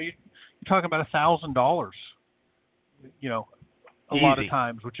 you're talking about $1,000. A lot of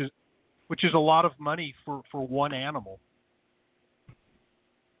times, which is a lot of money for one animal.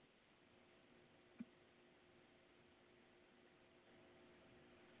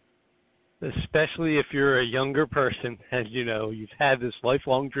 Especially if you're a younger person and, you've had this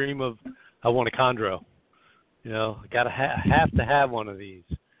lifelong dream of, I want a chondro. Got to have to have one of these.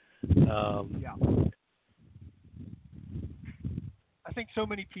 I think so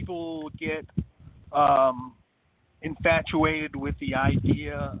many people get infatuated with the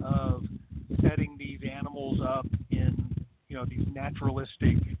idea of setting these animals up in, these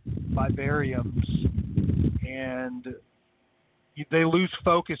naturalistic vivariums, and they lose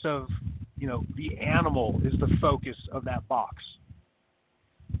focus of, the animal is the focus of that box.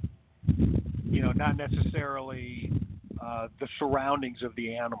 Not necessarily the surroundings of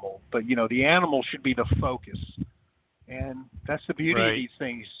the animal, but, the animal should be the focus. And that's the beauty of these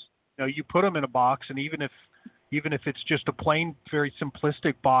things. You put them in a box, and even if it's just a plain, very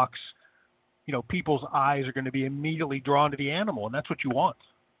simplistic box, people's eyes are going to be immediately drawn to the animal, and that's what you want.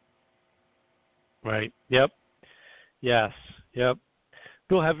 Right. Yep. Yes. Yep.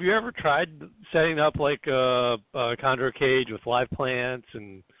 Bill, have you ever tried setting up like a chondro cage with live plants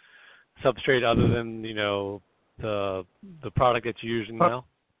and substrate other than the product that you're using now?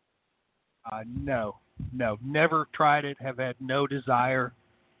 No, never tried it. Have had no desire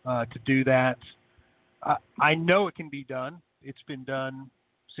to do that. I know it can be done. It's been done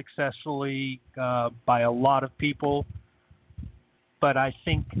successfully by a lot of people, but I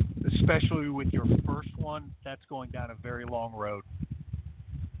think especially with your first one, that's going down a very long road.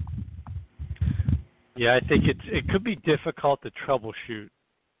 Yeah, I think it could be difficult to troubleshoot.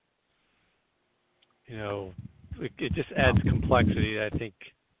 It just adds complexity. I think,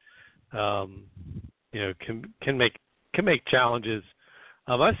 can make challenges.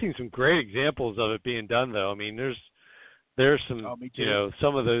 I've seen some great examples of it being done, though. I mean, there's some,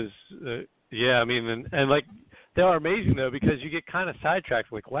 some of those. And like they are amazing though, because you get kind of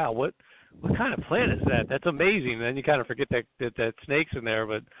sidetracked. Like, wow, what kind of plant is that? That's amazing. And then you kind of forget that snake's in there.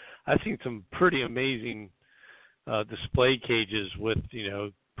 But I've seen some pretty amazing display cages with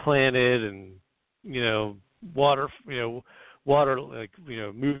planted and water, like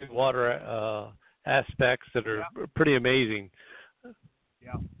moving water aspects that are pretty amazing.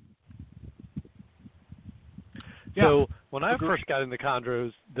 Yeah. So when I first got into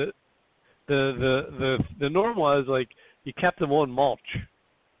chondros, the norm was like you kept them on mulch.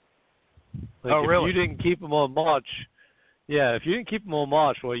 Like really? If you didn't keep them on mulch, if you didn't keep them on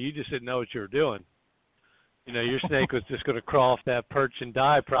mulch, well, you just didn't know what you were doing. Your snake was just going to crawl off that perch and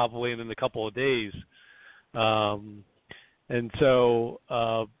die probably in a couple of days. And so,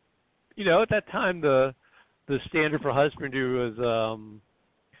 at that time, the standard for husbandry was,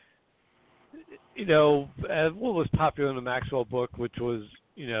 what was popular in the Maxwell book, which was,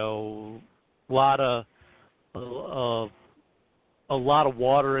 a lot of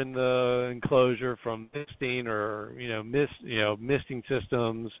water in the enclosure from misting or misting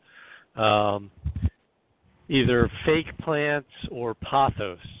systems, either fake plants or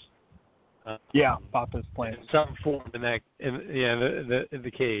pothos. Pothos plants. In some form in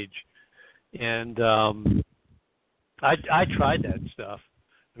the cage, and I tried that stuff.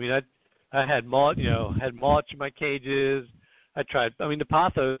 I mean, I had mulch in my cages. I tried. I mean, the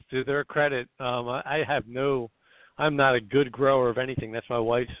pothos, to their credit, I'm not a good grower of anything. That's my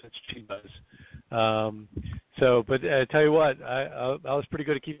wife's. She does. But I tell you what, I was pretty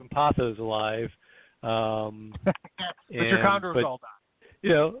good at keeping pothos alive. But your chondros all died.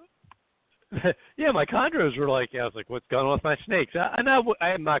 My chondros were like, I was like, what's going on with my snakes? I am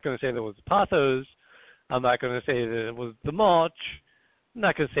not going to say that it was pothos. I'm not going to say that it was the mulch. I'm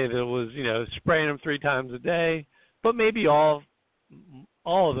not going to say that it was, spraying them 3 times a day. But maybe all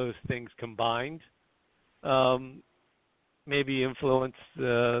all of those things combined maybe influence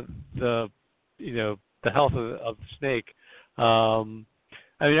the health of the snake. I mean,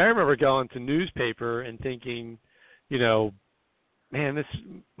 I remember going to newspaper and thinking, man,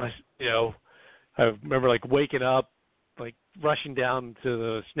 I remember like waking up, like rushing down to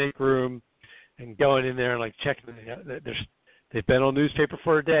the snake room and going in there and like checking. They've been on newspaper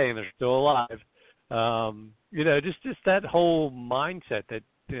for a day and they're still alive. Just that whole mindset that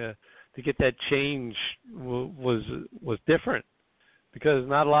to get that change was different because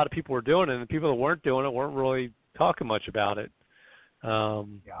not a lot of people were doing it, and the people that weren't doing it weren't really talking much about it. So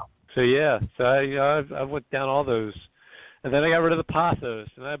I went down all those, and then I got rid of the pothos,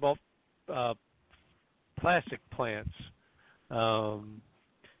 and I bought plastic plants. And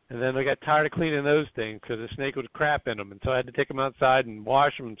then I got tired of cleaning those things because the snake would crap in them, and so I had to take them outside and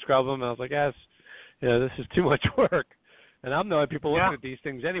wash them and scrub them. And I was like, this is too much work. And I'm the only people looking at these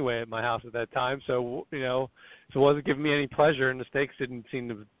things anyway at my house at that time, so so it wasn't giving me any pleasure, and the snakes didn't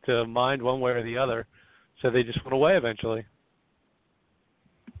seem to mind one way or the other, so they just went away eventually.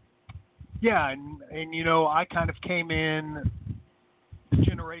 Yeah, and I kind of came in the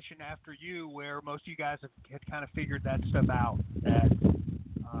generation after you where most of you guys had kind of figured that stuff out, that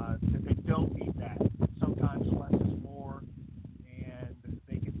they don't need that. Sometimes less is more, and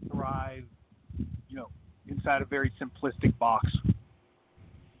they can thrive, inside a very simplistic box.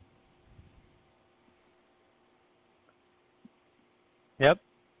 Yep.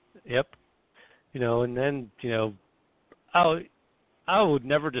 And then, I would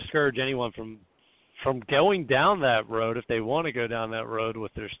never discourage anyone from going down that road if they want to go down that road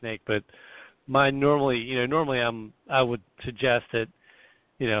with their snake. But normally I would suggest that,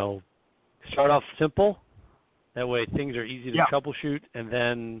 start off simple. That way things are easy to troubleshoot, and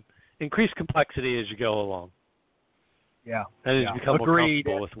then increase complexity as you go along. Yeah. And as you become more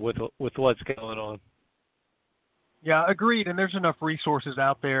comfortable with what's going on. Yeah, agreed. And there's enough resources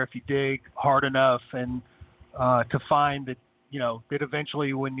out there if you dig hard enough and to find that, that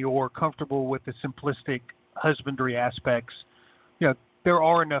eventually when you're comfortable with the simplistic husbandry aspects, there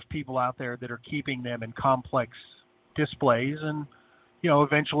are enough people out there that are keeping them in complex displays. And,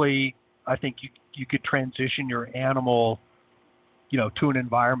 eventually I think you could transition your animal, to an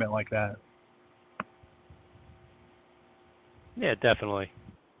environment like that. Yeah, definitely.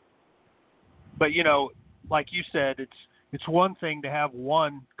 But, like you said, it's one thing to have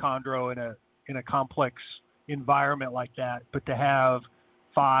one chondro in a complex environment like that, but to have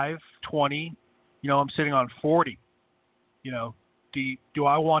 5, 20, I'm sitting on 40. Do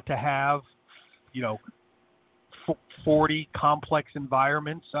I want to have, 40 complex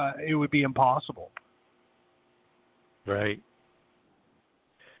environments? It would be impossible. Right.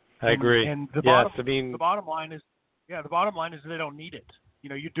 I agree. And the bottom line is they don't need it.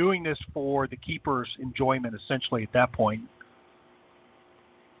 You're doing this for the keeper's enjoyment, essentially, at that point.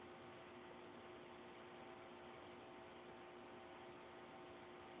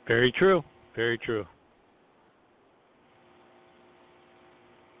 Very true. Very true.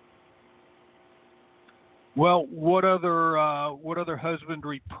 Well, what other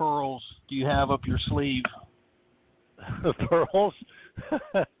husbandry pearls do you have up your sleeve? Pearls?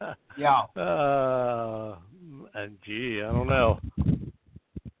 Yeah. Gee, I don't know.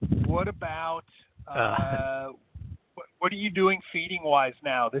 What about what are you doing feeding wise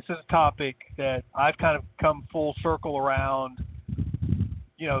now? This is a topic that I've kind of come full circle around.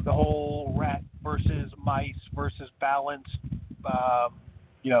 The whole rat versus mice versus balanced,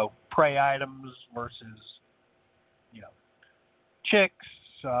 prey items versus, chicks,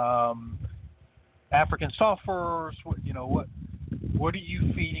 African sulfurs. What are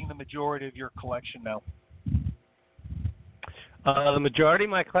you feeding the majority of your collection now? The majority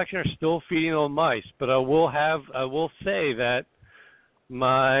of my collection are still feeding on mice, but I will say that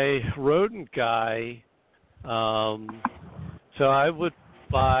my rodent guy, so I would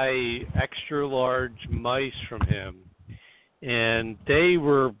buy extra large mice from him, and they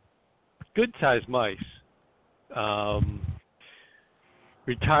were good sized mice,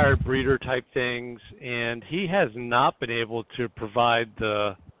 retired breeder type things, and he has not been able to provide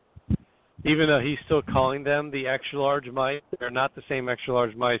even though he's still calling them the extra large mice, they're not the same extra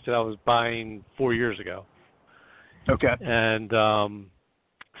large mice that I was buying 4 years ago. Okay. And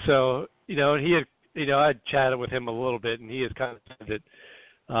so, he had, I chatted with him a little bit, and he has kind of said that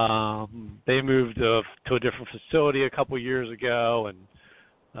they moved to a different facility a couple of years ago, and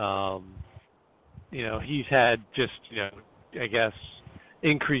he's had just, I guess,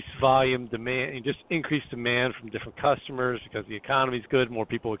 increased volume demand and just increased demand from different customers because the economy's good, more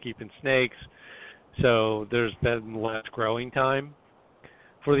people are keeping snakes, so there's been less growing time.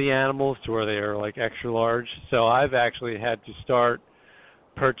 for the animals to where they are like extra large. So I've actually had to start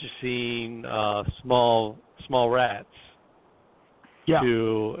purchasing small rats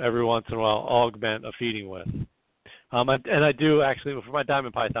to every once in a while augment a feeding with. And I do actually for my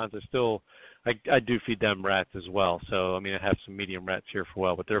diamond pythons. I do feed them rats as well. So I mean I have some medium rats here for a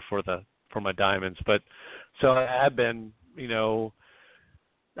while, but they're for my diamonds. But so I have been,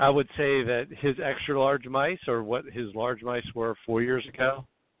 I would say that his extra large mice are what his large mice were 4 years ago.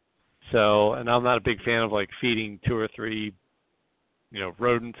 So, and I'm not a big fan of like feeding 2 or 3,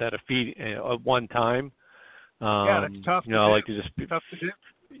 rodents at at one time. That's tough. I like to just tough to do.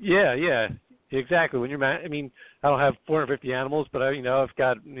 Yeah, exactly. When you're, I don't have 450 animals, but I've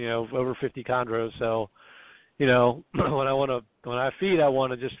got over 50 chondros. So, when I feed, I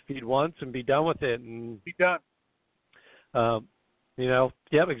want to just feed once and be done with it and be done.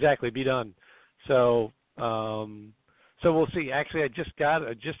 Yep, exactly, be done. So, so we'll see. Actually, I just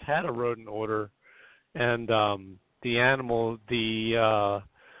had a rodent order, and the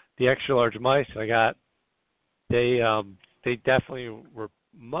extra large mice I got, they definitely were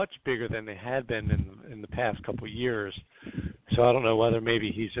much bigger than they had been in the past couple of years. So I don't know whether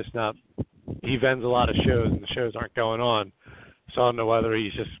maybe he's just not. He vends a lot of shows, and the shows aren't going on. So I don't know whether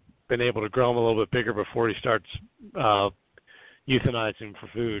he's just been able to grow them a little bit bigger before he starts euthanizing for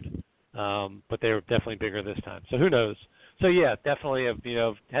food. But they were definitely bigger this time. So who knows? So yeah, definitely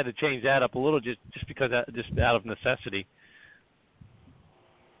have had to change that up a little just because just out of necessity.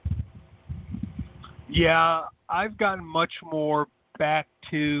 Yeah, I've gotten much more back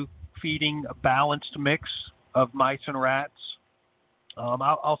to feeding a balanced mix of mice and rats.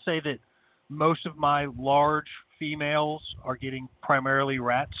 I'll say that most of my large females are getting primarily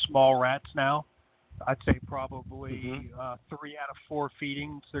small rats now. I'd say probably 3 out of 4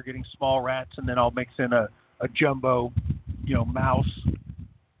 feedings they're getting small rats, and then I'll mix in a jumbo, mouse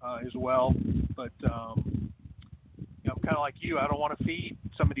as well. But I'm kind of like you. I don't want to feed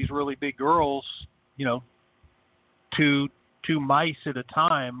some of these really big girls, two mice at a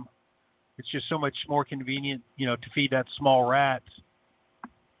time. It's just so much more convenient, to feed that small rat.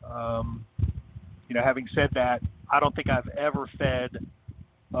 Having said that, I don't think I've ever fed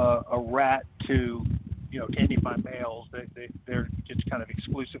a rat to any of my males. They're just kind of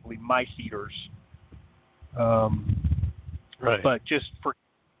exclusively mice eaters. Right. But just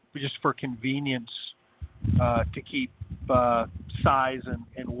for convenience, to keep size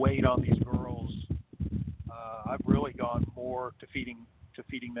and weight on these girls, I've really gone more to feeding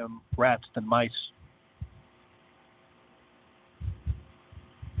them rats than mice.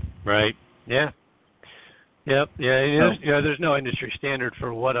 Right. Yeah. Yep. Yeah. There's no industry standard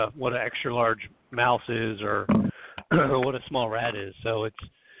for what an extra large mouse is or what a small rat is. So it's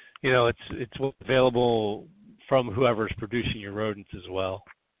what's available from whoever's producing your rodents as well.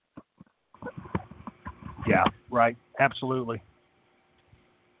 Yeah. Right. Absolutely.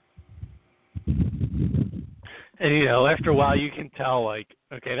 And after a while, you can tell like,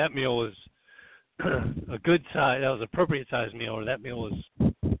 okay, that meal was a good size. That was appropriate size meal, or that meal was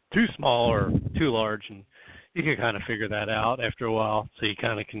too small or too large, and you can kind of figure that out after a while. So you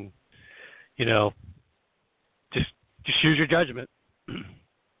kind of can, just use your judgment.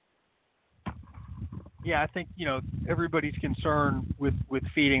 Yeah, I think everybody's concern with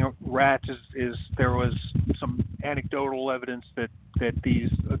feeding rats is there was some anecdotal evidence that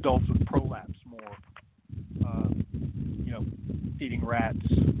these adults would prolapse more, feeding rats,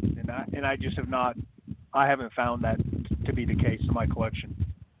 and I just haven't found that to be the case in my collection.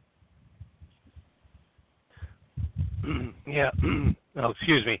 Yeah. Oh,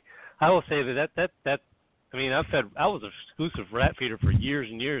 excuse me. I will say that I was an exclusive rat feeder for years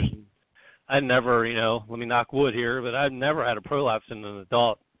and years, and I never, let me knock wood here, but I've never had a prolapse in an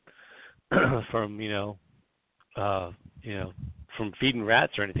adult from, from feeding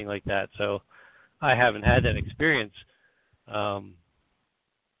rats or anything like that. So I haven't had that experience. So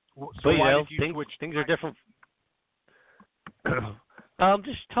but why did you things are different.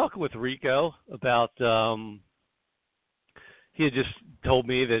 Just talking with Rico about, he had just told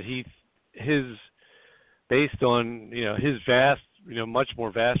me that based on, his vast, much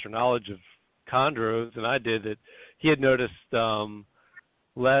more vaster knowledge of chondros than I did, that he had noticed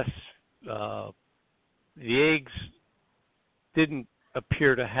less, the eggs didn't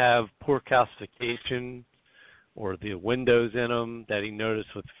appear to have poor calcification or the windows in them that he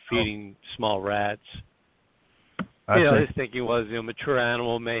noticed with feeding small rats. His thinking was, mature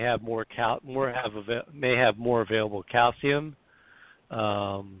animal may have more available calcium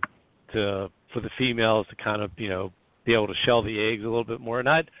for the females to kind of, be able to shell the eggs a little bit more. And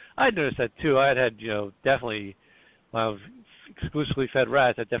I'd noticed that too. I'd had, definitely when I was, exclusively fed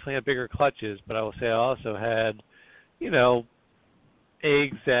rats, I definitely had bigger clutches, but I will say I also had,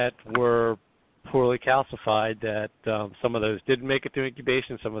 eggs that were poorly calcified that some of those didn't make it through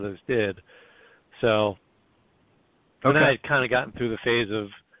incubation, some of those did. So and I had kind of gotten through the phase of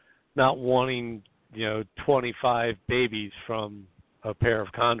not wanting, 25 babies from a pair of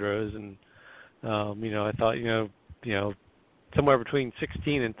chondros, and I thought, somewhere between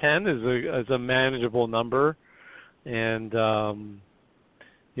 16 and 10 is a manageable number, and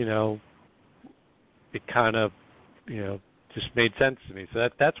it kind of, just made sense to me. So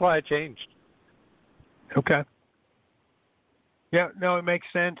that's why I changed. Okay. Yeah, no, it makes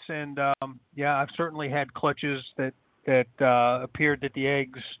sense, and I've certainly had clutches that appeared that the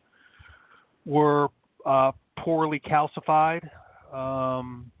eggs were poorly calcified,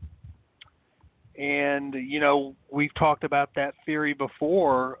 and we've talked about that theory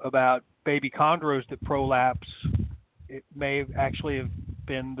before about baby chondros that prolapse. It may actually have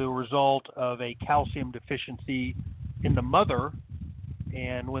been the result of a calcium deficiency in the mother,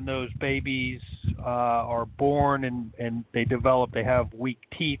 and when those babies are born and they develop, they have weak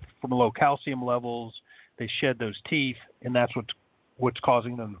teeth from low calcium levels. They shed those teeth, and that's what's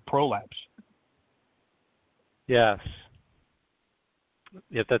causing them to prolapse. Yes.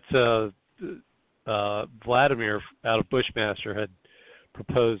 Yeah, that's Vladimir out of Bushmaster had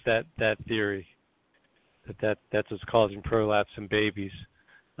proposed that theory. That's what's causing prolapse in babies.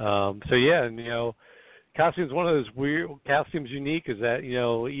 So yeah, and calcium's one of those weird. Calcium's unique is that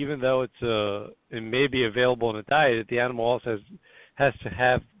even though it may be available in a diet, the animal also has to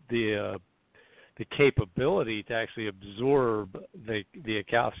have the capability to actually absorb the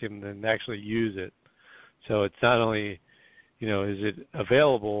calcium and actually use it. So it's not only is it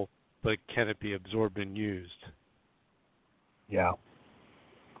available, but can it be absorbed and used? Yeah.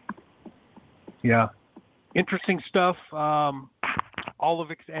 Yeah. Interesting stuff. All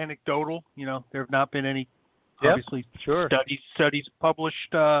of it's anecdotal. There have not been any, obviously, studies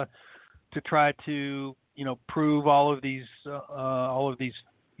published to try to, prove all of these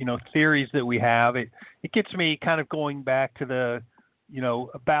theories that we have. It gets me kind of going back to the,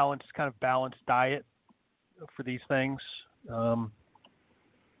 a balanced diet for these things.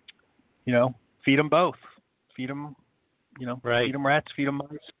 Feed them both. Feed them, right. Feed them rats, feed them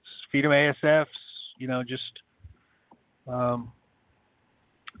mice, feed them ASFs.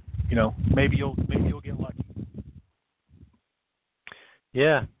 Maybe you'll get lucky.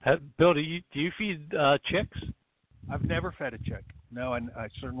 Yeah, Bill, do you feed chicks? I've never fed a chick. No, I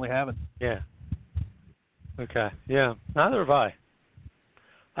certainly haven't. Yeah. Okay. Yeah. Neither have I.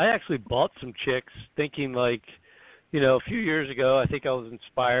 I actually bought some chicks, thinking a few years ago. I think I was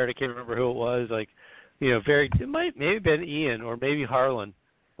inspired. I can't remember who it was. It might maybe been Ian or maybe Harlan.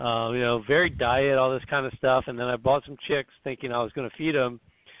 Very diet, all this kind of stuff. And then I bought some chicks, thinking I was going to feed them.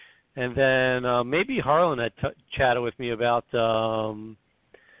 And then maybe Harlan had chatted with me about,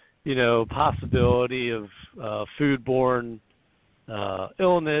 possibility of foodborne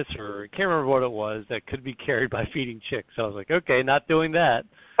illness, or I can't remember what it was, that could be carried by feeding chicks. So I was like, okay, not doing that.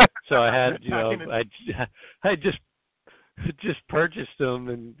 So I had, I just purchased them,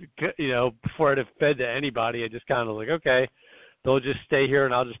 and before I'd have fed to anybody, I just kind of okay, they'll just stay here,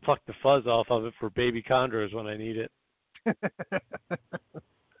 and I'll just pluck the fuzz off of it for baby chondros when I need it.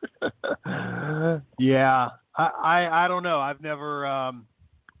 Yeah, I don't know. I've never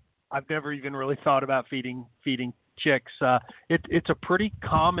even really thought about feeding chicks. It's a pretty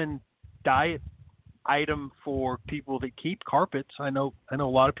common diet item for people that keep carpets. I know a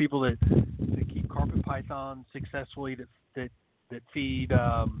lot of people that keep carpet pythons successfully that feed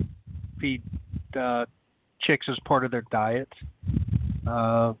chicks as part of their diet.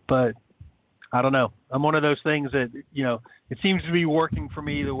 But I don't know. I'm one of those things that, it seems to be working for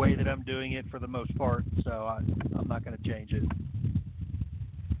me the way that I'm doing it for the most part. So I'm not going to change it.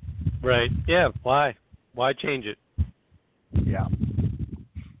 Right. Yeah. Why change it? Yeah.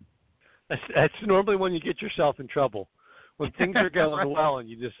 That's normally when you get yourself in trouble. When things are going well and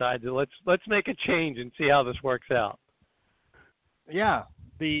you decide to let's make a change and see how this works out. Yeah.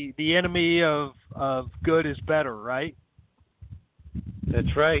 The enemy of good is better, right?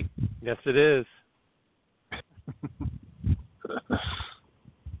 That's right. Yes, it is.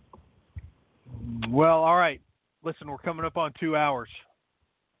 Well, all right. Listen, we're coming up on 2 hours.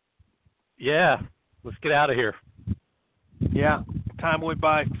 Yeah. Let's get out of here. Yeah. Time went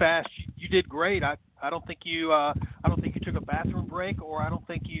by fast. You did great. I don't think you took a bathroom break, or I don't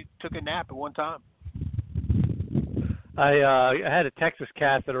think you took a nap at one time. I had a Texas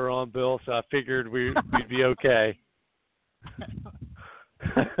catheter on, Bill, so I figured we'd be okay.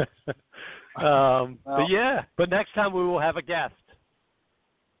 But next time we will have a guest.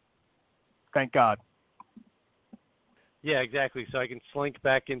 Thank God. Yeah, exactly. So I can slink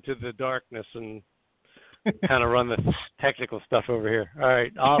back into the darkness and kind of run the technical stuff over here. All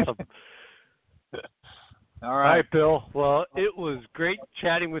right, awesome. All All right. right, Bill. Well, it was great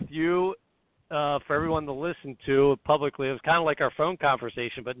chatting with you. For everyone to listen to publicly, it was kind of like our phone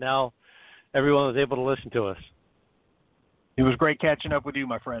conversation, but now everyone was able to listen to us. It was great catching up with you,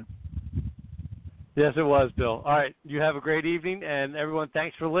 my friend. Yes, it was, Bill. All right, you have a great evening, and everyone,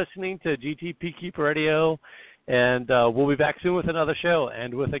 thanks for listening to GTPKeeper Radio, and we'll be back soon with another show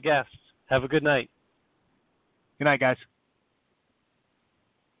and with a guest. Have a good night. Good night, guys.